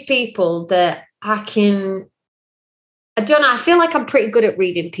one of these people that I don't know. I feel like I'm pretty good at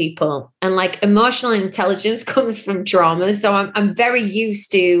reading people, and like emotional intelligence comes from trauma. So I'm very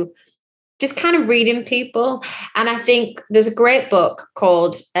used to just kind of reading people. And I think there's a great book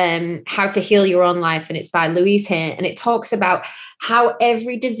called How to Heal Your Own Life, and it's by Louise Hay, and it talks about how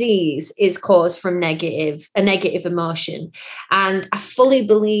every disease is caused from a negative emotion. And I fully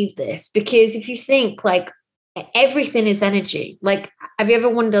believe this, because if you think like everything is energy, like have you ever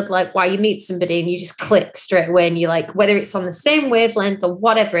wondered like why you meet somebody and you just click straight away, and you're like, whether it's on the same wavelength or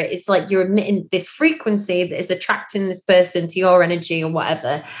whatever, it's like you're emitting this frequency that is attracting this person to your energy or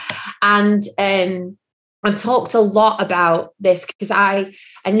whatever. And I've talked a lot about this because I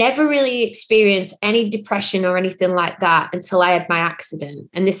never really experienced any depression or anything like that until I had my accident.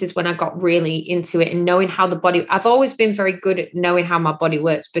 And this is when I got really into it and knowing how the body, I've always been very good at knowing how my body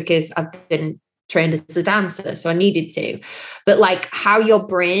works because I've been trained as a dancer, so I needed to. But like how your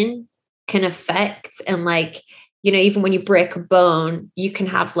brain can affect, and like, you know, even when you break a bone, you can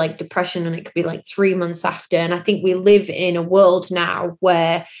have like depression and it could be like 3 months after. And I think we live in a world now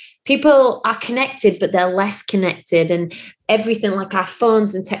where people are connected, but they're less connected, and everything like our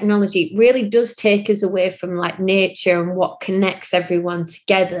phones and technology really does take us away from like nature and what connects everyone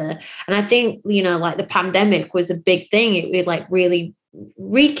together. And I think, you know, like the pandemic was a big thing. It like really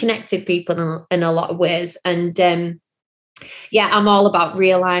reconnected people in a lot of ways. And yeah, I'm all about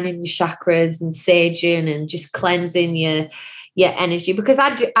realigning your chakras and saging and just cleansing your energy, because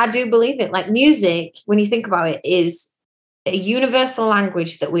I do believe it. Like music, when you think about it, is a universal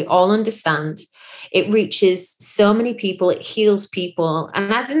language that we all understand. It reaches so many people, it heals people.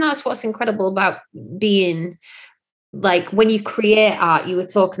 And I think that's what's incredible about being, like, when you create art, you were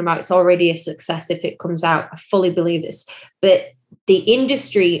talking about it's already a success if it comes out. I fully believe this. But the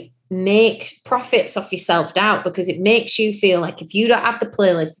industry makes profits off your self-doubt, because it makes you feel like if you don't have the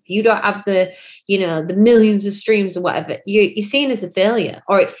playlist, if you don't have the, you know, the millions of streams or whatever, you're seen as a failure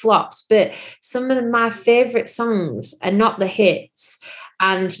or it flops. But some of my favorite songs are not the hits.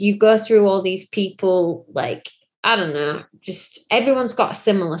 And you go through all these people, like, I don't know, just everyone's got a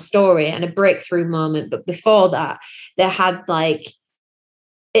similar story and a breakthrough moment. But before that, they had like,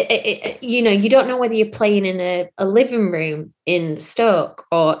 you know, you don't know whether you're playing in a living room in Stoke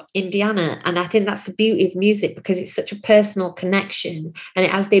or Indiana. And I think that's the beauty of music, because it's such a personal connection and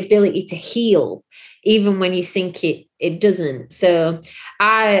it has the ability to heal, even when you think it doesn't. So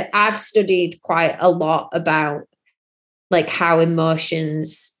I've studied quite a lot about like how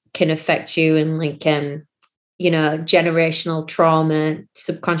emotions can affect you, and like generational trauma,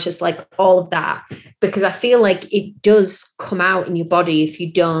 subconscious, like all of that, because I feel like it does come out in your body if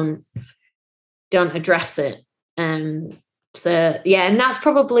you don't address it. So yeah, and that's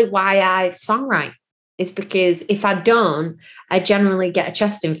probably why I songwrite, is because if I don't, I generally get a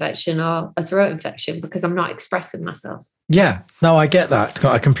chest infection or a throat infection because I'm not expressing myself. Yeah, no, I get that.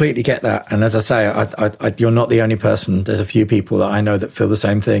 I completely get that. And as I say, you're not the only person. There's a few people that I know that feel the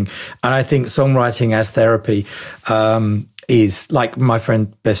same thing. And I think songwriting as therapy is, like my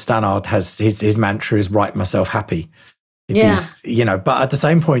friend Biff Stannard has, his mantra is write myself happy. But at the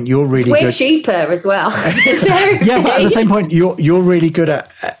same point, you're really it's way cheaper as well. Yeah, but at the same point, you're really good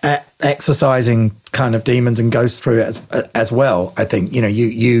at exercising kind of demons and ghosts through it as well. I think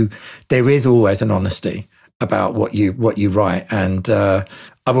there is always an honesty about what you write, and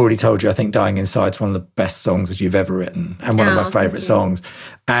I've already told you, I think "Dying Inside" is one of the best songs that you've ever written, and one of my favorite songs.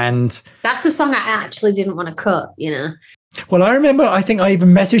 And that's the song I actually didn't want to cut. Well, I remember, I think I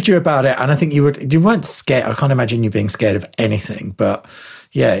even messaged you about it, and I think you weren't scared. I can't imagine you being scared of anything, but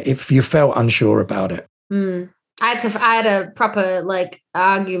yeah, if you felt unsure about it. I had a proper like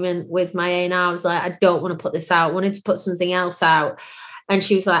argument with my A&R. I was like, I don't want to put this out. I wanted to put something else out. And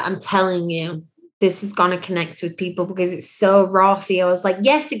she was like, I'm telling you, this is going to connect with people because it's so raw for you. I was like,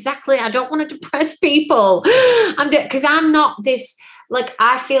 yes, exactly. I don't want to depress people. Because I'm not this, like,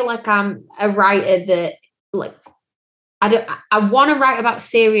 I feel like I'm a writer that, like, I want to write about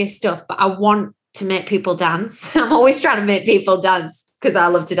serious stuff, but I want to make people dance. I'm always trying to make people dance because I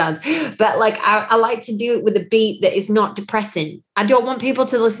love to dance. But like, I like to do it with a beat that is not depressing. I don't want people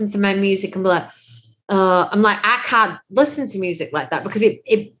to listen to my music and be like, I'm like, I can't listen to music like that because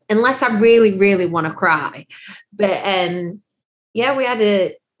it unless I really, really want to cry. But yeah, we had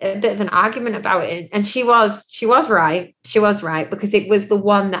a bit of an argument about it, and she was right. She was right, because it was the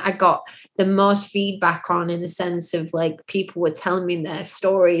one that I got the most feedback on, in the sense of like people were telling me their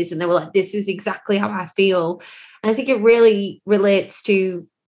stories and they were like, this is exactly how I feel. And I think it really relates to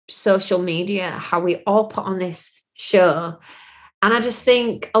social media, how we all put on this show. And I just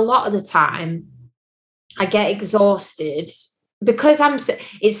think a lot of the time I get exhausted because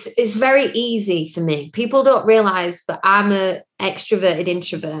it's very easy for me. People don't realize, but I'm an extroverted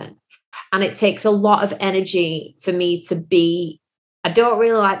introvert, and it takes a lot of energy for me to be. I don't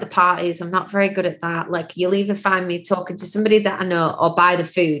really like the parties. I'm not very good at that. Like, you'll either find me talking to somebody that I know or buy the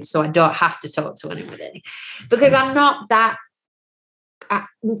food, so I don't have to talk to anybody, because I'm not that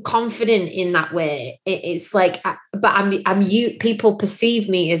confident in that way. It's like, but people perceive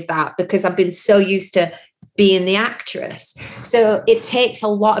me as that because I've been so used to being the actress. So it takes a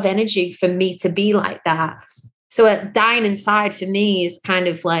lot of energy for me to be like that. So Dying Inside for me is kind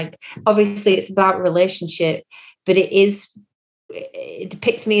of like, obviously it's about relationship, but it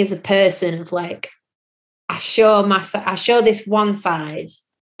depicts me as a person of like, I show this one side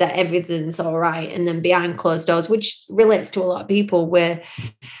that everything's all right, and then behind closed doors, which relates to a lot of people, where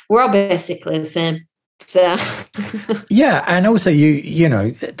we're all basically the same. So yeah, and also you know,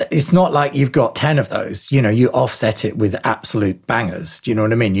 it's not like you've got 10 of those. You know, you offset it with absolute bangers. Do you know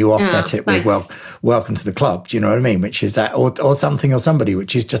what I mean? You offset it with Welcome to the Club. Do you know what I mean? Which is that, or Something or Somebody,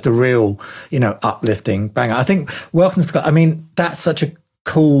 which is just a real, you know, uplifting banger. I think Welcome to the Club, I mean, that's such a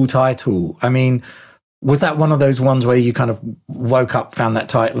cool title. I mean, was that one of those ones where you kind of woke up, found that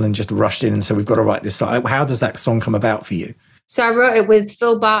title, and just rushed in and said, we've got to write this song? How does that song come about for you? So I wrote it with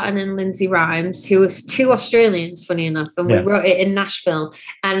Phil Barton and Lindsay Rhymes, who was two Australians, funny enough, and we wrote it in Nashville.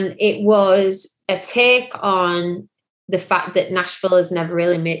 And it was a take on the fact that Nashville has never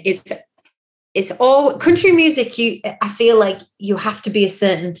really made it's all country music. I feel like you have to be a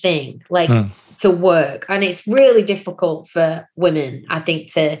certain thing, like to work, and it's really difficult for women, I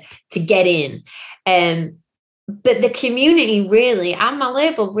think, to get in. But the community really, and my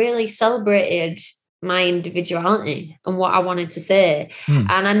label really celebrated my individuality and what I wanted to say. And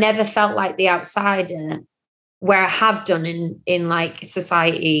I never felt like the outsider, where I have done in like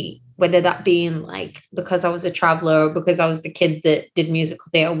society, whether that being like because I was a traveler or because I was the kid that did musical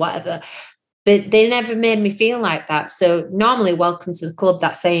theatre or whatever. But they never made me feel like that. So normally Welcome to the Club,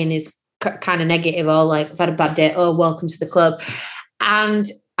 that saying is kind of negative, or like, I've had a bad day, oh, welcome to the club. And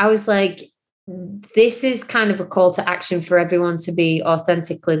I was like, this is kind of a call to action for everyone to be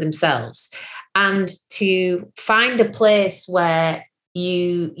authentically themselves and to find a place where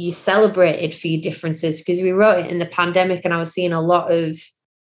you celebrated for your differences, because we wrote it in the pandemic and I was seeing a lot of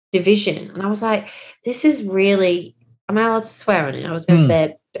division. And I was like, this is really, am I allowed to swear on it? I was going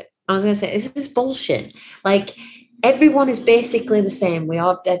to say, this is bullshit. Like, everyone is basically the same. We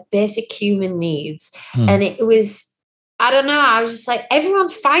all have their basic human needs. And it was, I don't know, I was just like,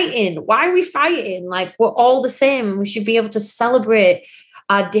 everyone's fighting. Why are we fighting? Like, we're all the same, and we should be able to celebrate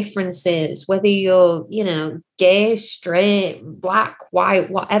our differences, whether you're, you know, gay, straight, black, white,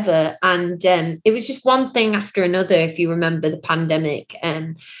 whatever. And it was just one thing after another, if you remember the pandemic,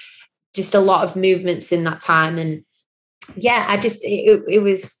 and just a lot of movements in that time. And yeah, it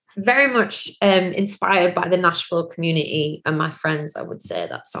was very much inspired by the Nashville community and my friends. I would say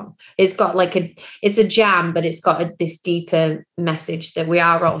that song, it's got like it's a jam, but it's got this deeper message that we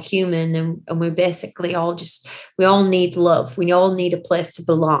are all human, and we're basically all we all need love. We all need a place to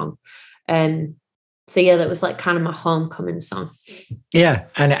belong. So yeah, that was like kind of my homecoming song. Yeah,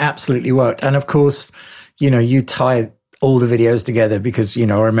 and it absolutely worked. And of course, you know, you tie all the videos together because, you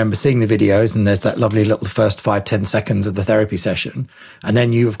know, I remember seeing the videos and there's that lovely little first 5-10 seconds of the therapy session. And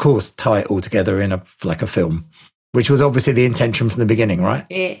then you, of course, tie it all together in a film, which was obviously the intention from the beginning, right?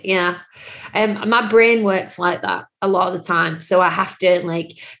 Yeah. My brain works like that a lot of the time. So I have to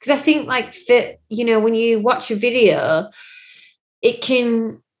because I think you know, when you watch a video, it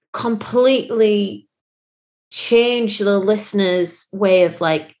can completely change the listener's way of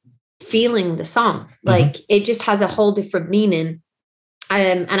feeling the song. It just has a whole different meaning.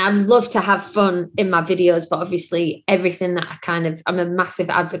 And I love to have fun in my videos, but obviously everything that I'm a massive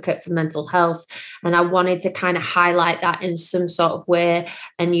advocate for mental health. And I wanted to kind of highlight that in some sort of way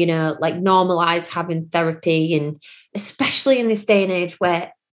and, you know, normalize having therapy. And especially in this day and age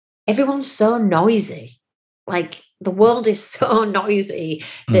where everyone's so noisy, the world is so noisy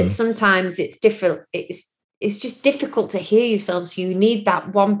that sometimes it's different. It's just difficult to hear yourself. So you need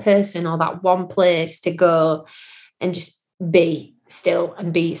that one person or that one place to go and just be still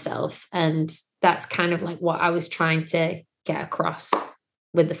and be yourself. And that's kind of what I was trying to get across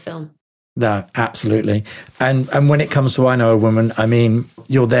with the film. No, absolutely. And when it comes to I Know a Woman, I mean,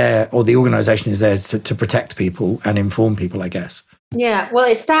 you're there, or the organization is there to protect people and inform people, I guess. Yeah. Well,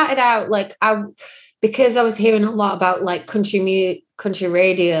 it started out because I was hearing a lot about country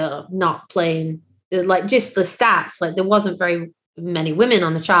radio not playing, just the stats, there wasn't very many women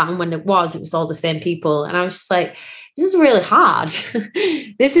on the chart. And when it was all the same people. And I was just like, this is really hard.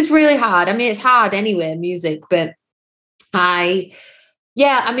 This is really hard. I mean, it's hard anyway, music, but I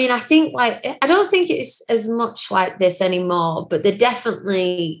think I don't think it's as much like this anymore, but there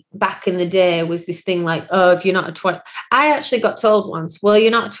definitely back in the day was this thing if you're not I actually got told once, well,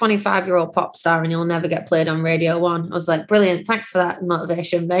 you're not a 25-year-old pop star and you'll never get played on Radio 1. I was like, brilliant. Thanks for that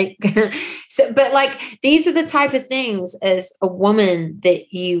motivation, mate. But these are the type of things as a woman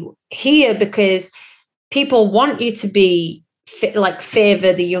that you hear because people want you to be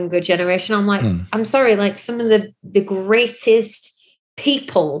favor the younger generation. I'm like, I'm sorry, some of the greatest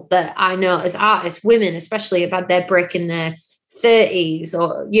people that I know as artists, women especially, have had their break in their 30s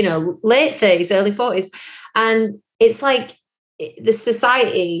or, you know, late 30s, early 40s. And it's the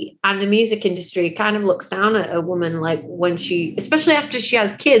society and the music industry kind of looks down at a woman when she, especially after she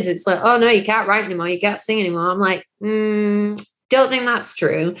has kids, it's oh no, you can't write anymore, you can't sing anymore. I'm like, don't think that's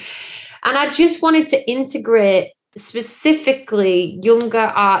true. And I just wanted to integrate specifically younger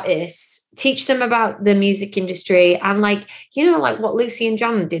artists, teach them about the music industry and what Lucy and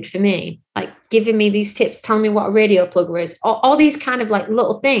John did for me, giving me these tips, telling me what a radio plugger is, all these kind of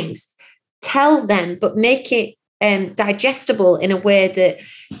little things, tell them, but make it digestible in a way that,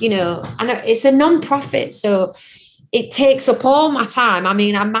 you know, and it's a non-profit. So it takes up all my time. I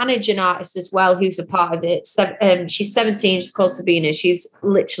mean, I manage an artist as well who's a part of it. She's 17. She's called Sabina. She's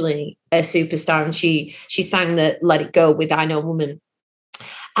literally a superstar, and she sang the Let It Go with I Know a Woman.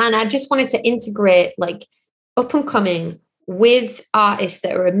 And I just wanted to integrate up and coming with artists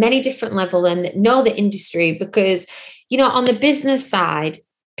that are at many different levels and that know the industry, because, you know, on the business side,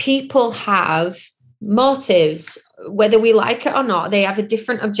 people have motives, whether we like it or not. They have a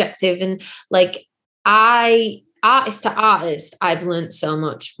different objective. And artist to artist, I've learned so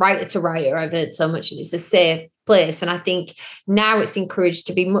much. Writer to writer, I've heard so much, and it's a safe place. And I think now it's encouraged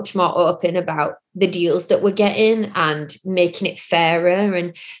to be much more open about the deals that we're getting and making it fairer.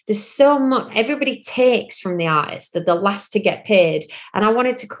 And there's so much everybody takes from the artist, that they're last to get paid. And I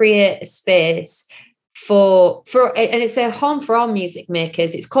wanted to create a space for and it's a home for all music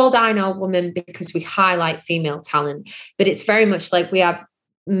makers. It's called I Know a Woman because we highlight female talent, but it's very much we have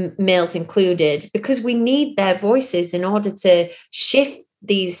males included because we need their voices in order to shift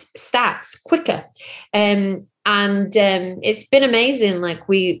these stats quicker. And it's been amazing.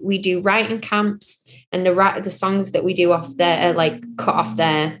 We do writing camps, and the songs that we do off there are cut off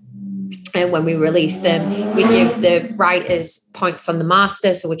there And when we release them, we give the writers points on the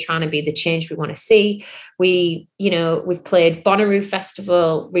master. So we're trying to be the change we want to see. We've played Bonnaroo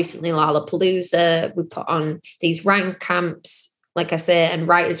Festival, recently Lollapalooza. We put on these writing camps, like I said, and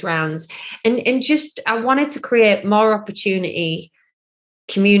writers rounds. And just, I wanted to create more opportunity,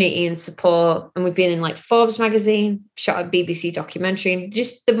 community and support. And we've been in like Forbes magazine, shot a BBC documentary. And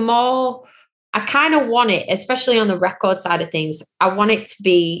just the more, I kind of want it, especially on the record side of things, I want it to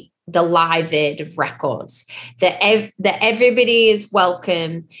be the Live Aid of records, that everybody is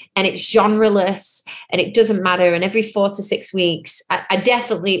welcome and it's genreless and it doesn't matter. And every 4 to 6 weeks, I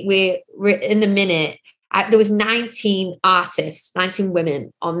definitely, we're in the minute. There was 19 artists, 19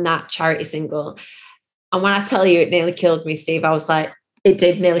 women on that charity single. And when I tell you it nearly killed me, Steve, I was like, it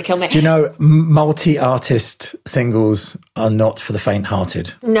did nearly kill me. Do you know, multi-artist singles are not for the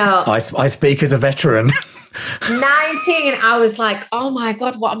faint-hearted? No. I speak as a veteran. 19, I was like, oh my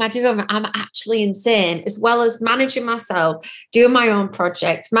God, what am I doing? I'm actually insane. As well as managing myself, doing my own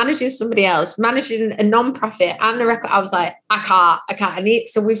project, managing somebody else, managing a non-profit and the record. I was like, I can't.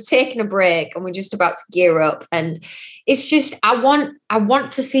 So we've taken a break and we're just about to gear up. And it's just, I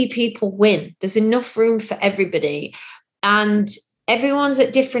want to see people win. There's enough room for everybody. And everyone's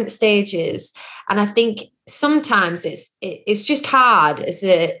at different stages. And I think sometimes it's just hard as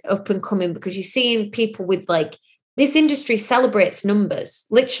a up and coming, because you're seeing people with like, this industry celebrates numbers,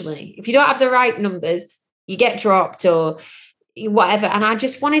 literally. If you don't have the right numbers, you get dropped or whatever. And I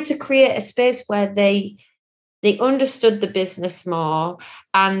just wanted to create a space where they understood the business more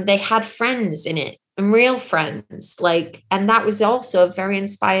and they had friends in it, and real friends. And that was also very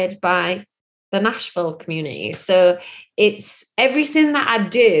inspired by the Nashville community. So it's everything that I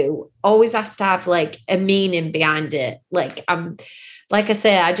do always has to have like a meaning behind it. Like I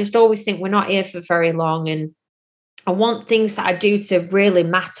say, I just always think we're not here for very long, and I want things that I do to really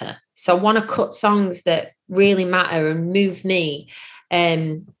matter. So I want to cut songs that really matter and move me.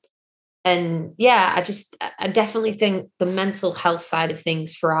 And yeah, I definitely think the mental health side of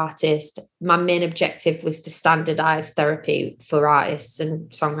things for artists, my main objective was to standardize therapy for artists and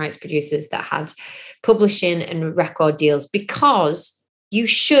songwriters, producers that had publishing and record deals, because you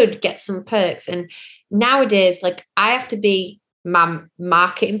should get some perks. And nowadays, like, I have to be my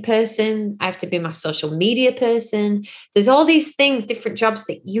marketing person, I have to be my social media person. There's all these things, different jobs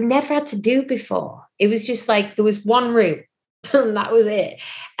that you never had to do before. It was just like there was one route. And that was it.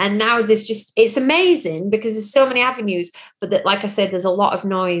 And now it's amazing because there's so many avenues, but that, like I said, there's a lot of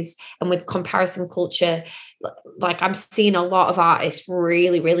noise, and with comparison culture, like I'm seeing a lot of artists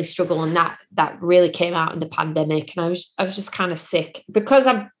really, really struggle. And that really came out in the pandemic. And I was just kind of sick, because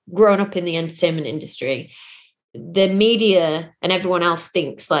I've grown up in the entertainment industry. The media and everyone else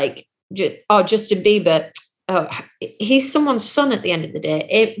thinks like, oh, Justin Bieber, oh, he's someone's son at the end of the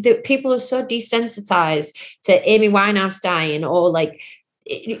day. People are so desensitized to Amy Winehouse dying, or like,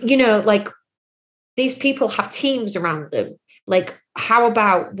 like these people have teams around them. Like, how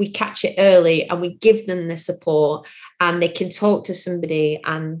about we catch it early and we give them the support and they can talk to somebody?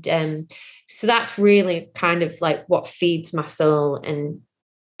 And so that's really kind of like what feeds my soul. And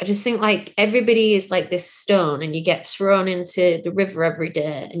I just think like everybody is like this stone, and you get thrown into the river every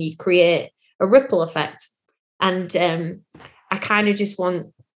day and you create a ripple effect. And I kind of just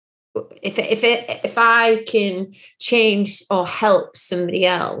want, if I can change or help somebody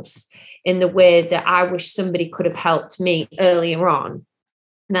else in the way that I wish somebody could have helped me earlier on,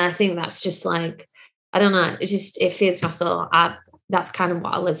 then I think that's just like, I don't know, it feeds my soul. That's kind of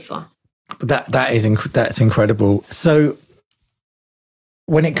what I live for. That's incredible. So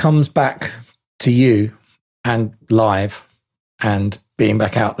when it comes back to you and live and being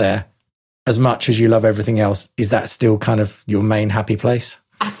back out there, as much as you love everything else, is that still kind of your main happy place?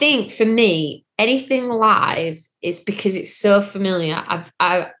 I think for me, anything live is because it's so familiar.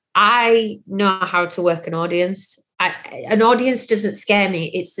 I know how to work an audience. An audience doesn't scare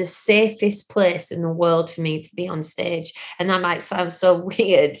me. It's the safest place in the world for me to be on stage. And that might sound so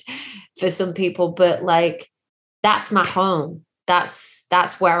weird for some people, but like, that's my home. That's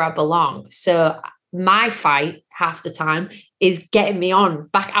where I belong. So my fight half the time is getting me on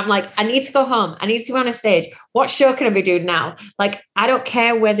back. I'm like, I need to go home. I need to go on a stage. What show can I be doing now? Like, I don't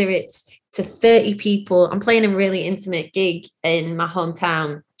care whether it's to 30 people. I'm playing a really intimate gig in my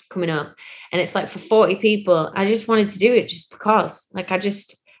hometown coming up, and it's like for 40 people. I just wanted to do it just because, like, I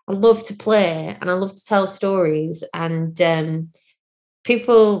love to play and I love to tell stories, and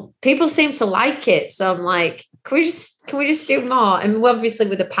people seem to like it. So I'm like, can we just do more? And obviously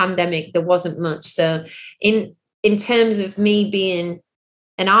with the pandemic, there wasn't much. So in terms of me being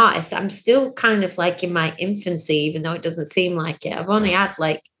an artist, I'm still kind of like in my infancy, even though it doesn't seem like it. I've only had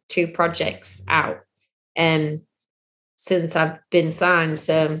like 2 projects out since I've been signed.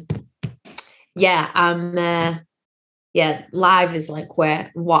 So yeah, live is like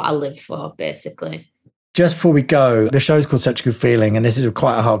what I live for, basically. Just before we go, the show's called Such a Good Feeling, and this is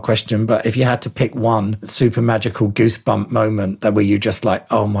quite a hard question, but if you had to pick one super magical goosebump moment that where you just like,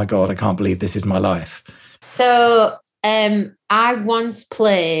 oh my God, I can't believe this is my life. So I once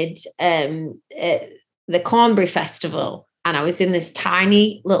played at the Cornbury Festival, and I was in this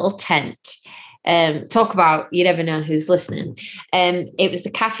tiny little tent. Talk about, you never know who's listening. It was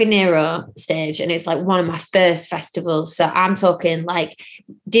the Caffè Nero stage, and it's like one of my first festivals. So I'm talking like,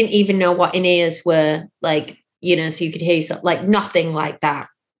 didn't even know what in-ears were, like, you know, so you could hear yourself, like nothing like that.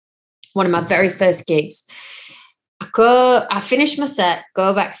 One of my very first gigs. I finish my set,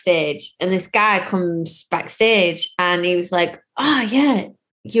 go backstage, and this guy comes backstage, and he was like, oh yeah,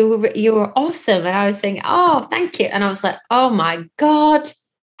 you were awesome. And I was thinking, oh, thank you. And I was like, oh my God.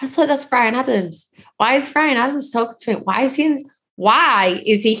 I was like, that's Bryan Adams. Why is Bryan Adams talking to me? Why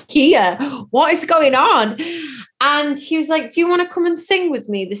is he here? What is going on? And he was like, do you want to come and sing with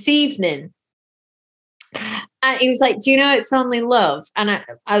me this evening? And he was like, do you know It's Only Love? And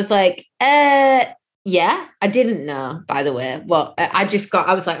I was like, yeah. I didn't know, by the way. Well, I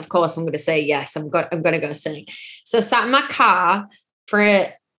was like, of course I'm going to say yes. I'm going to go sing. So I sat in my car for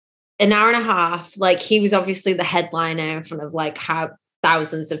an hour and a half. Like, he was obviously the headliner in front of like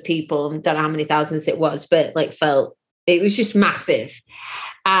thousands of people. I don't know how many thousands it was, but like it was just massive.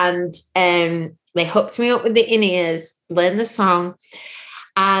 And they hooked me up with the in-ears, learned the song.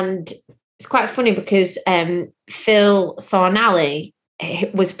 And it's quite funny because Phil Thornalley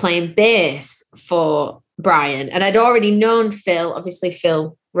was playing bass for Bryan. And I'd already known Phil. Obviously,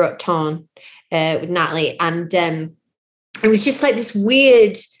 Phil wrote Torn with Natalie. And it was just like this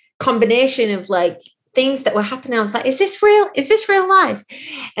weird combination of like things that were happening. I was like, is this real? Is this real life?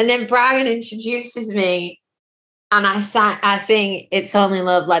 And then Bryan introduces me, and I sing It's Only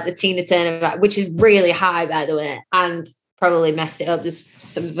Love, like the Tina Turner, which is really high, by the way, and probably messed it up. There's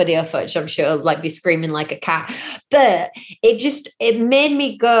some video footage, I'm sure, like be screaming like a cat. But it made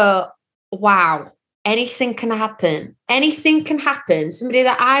me go, wow, anything can happen. Anything can happen. Somebody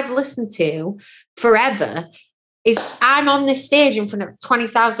that I've listened to forever I'm on this stage in front of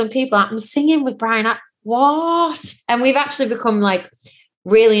 20,000 people. I'm singing with Bryan. What? And we've actually become like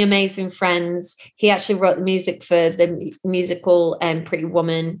really amazing friends. He actually wrote the music for the musical Pretty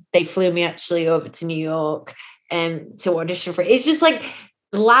Woman. They flew me actually over to New York to audition for it. It's just like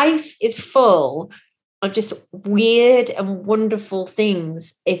life is full of just weird and wonderful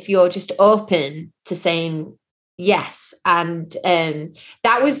things if you're just open to saying yes. And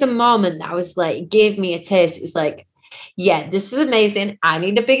that was the moment that I was like, gave me a taste. It was like, yeah, this is amazing. I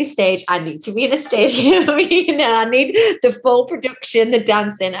need a bigger stage. I need to be in a stage. I need the full production, the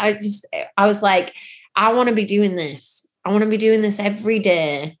dancing. I was like, I want to be doing this. I want to be doing this every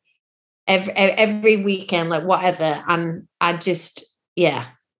day, every weekend, like whatever. And I just, yeah,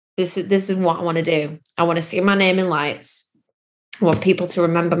 this is what I want to do. I want to see my name in lights. I want people to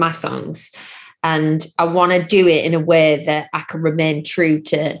remember my songs. And I want to do it in a way that I can remain true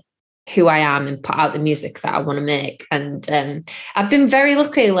to who I am and put out the music that I want to make. And I've been very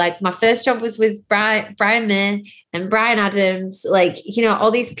lucky. Like my first job was with Brian May and Bryan Adams, like, you know,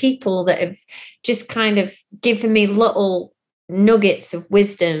 all these people that have just kind of given me little nuggets of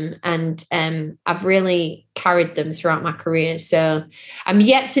wisdom, and I've really carried them throughout my career. So I'm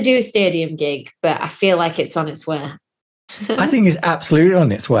yet to do a stadium gig, but I feel like it's on its way. I think it's absolutely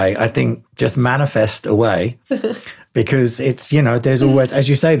on its way. I think just manifest away, because it's, you know, there's always, as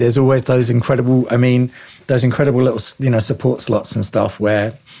you say, there's always those incredible little, you know, support slots and stuff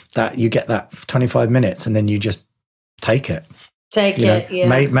where that you get that 25 minutes and then you just take it.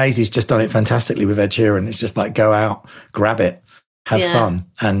 Yeah. Maisie's just done it fantastically with Ed Sheeran. It's just like, go out, grab it, have fun.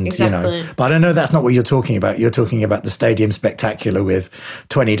 And, exactly. You know, but I know that's not what you're talking about. You're talking about the Stadium Spectacular with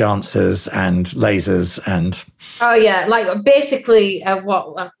 20 dancers and lasers and... Oh, yeah, like basically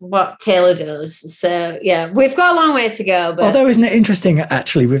what Taylor does. So, yeah, we've got a long way to go. But... Although, isn't it interesting,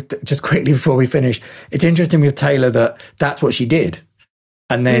 actually, with just quickly before we finish, it's interesting with Taylor that that's what she did.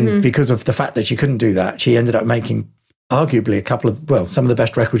 And then because of the fact that she couldn't do that, she ended up making arguably some of the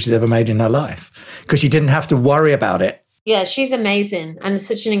best records she's ever made in her life, because she didn't have to worry about it. Yeah, she's amazing and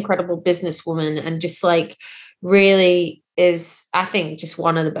such an incredible businesswoman, and just like really is, I think, just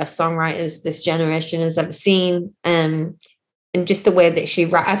one of the best songwriters this generation has ever seen. And just the way that she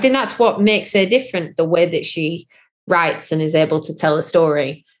writes, I think that's what makes her different, the way that she writes and is able to tell a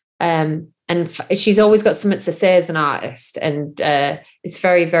story. And she's always got something to say as an artist, and it's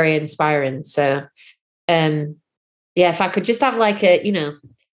very, very inspiring. So, yeah, if I could just have like a, you know,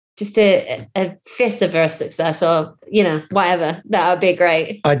 just a fifth of our success, or whatever, that would be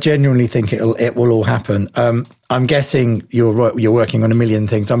great. I genuinely think it will all happen. I'm guessing you're working on a million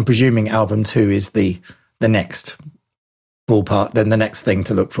things. I'm presuming album 2 is the next ballpark, then the next thing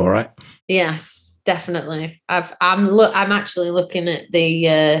to look for, right? Yes, definitely. I'm actually looking at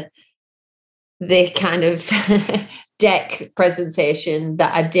the kind of deck presentation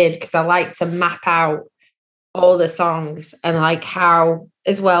that I did, because I like to map out all the songs and like how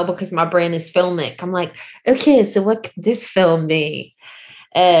as well, because my brain is filmic. I'm like, okay, so what could this film be?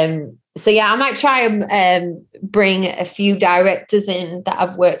 So yeah, I might try and bring a few directors in that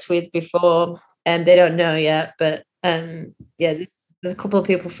I've worked with before, and they don't know yet, but yeah, there's a couple of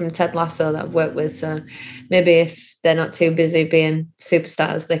people from Ted Lasso that I've worked with, so maybe if they're not too busy being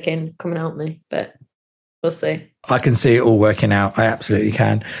superstars, they can come and help me, but we'll see. I can see it all working out. I absolutely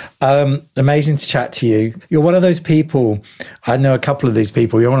can. Amazing to chat to you. You're one of those people, I know a couple of these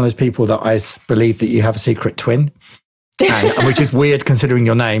people, you're one of those people that I believe that you have a secret twin, which is weird considering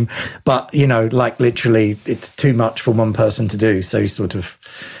your name, but like literally it's too much for one person to do. So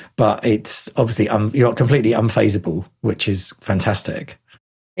but it's obviously, you're completely unfazable, which is fantastic.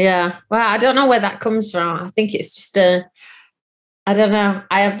 Yeah. Well, I don't know where that comes from. I think it's just I don't know.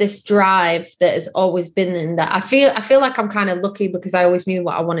 I have this drive that has always been in that. I feel like I'm kind of lucky because I always knew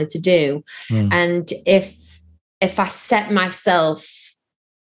what I wanted to do. And if I set myself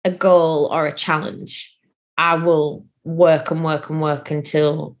a goal or a challenge, I will work and work and work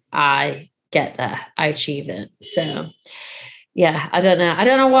until I get there. I achieve it. So yeah, I don't know. I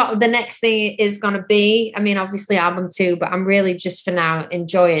don't know what the next thing is going to be. I mean, obviously album 2, but I'm really just for now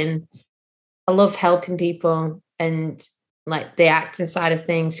enjoying. I love helping people, and like the acting side of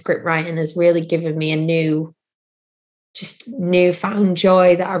things, script writing has really given me a newfound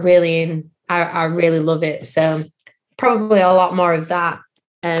joy that I really love it. So probably a lot more of that.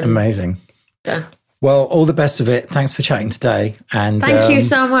 Amazing. So. Well, all the best of it. Thanks for chatting today. And thank you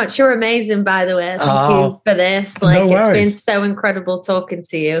so much. You're amazing, by the way. Thank you for this. Like, it's been so incredible talking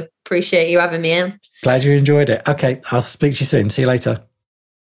to you. Appreciate you having me in. Glad you enjoyed it. Okay, I'll speak to you soon. See you later.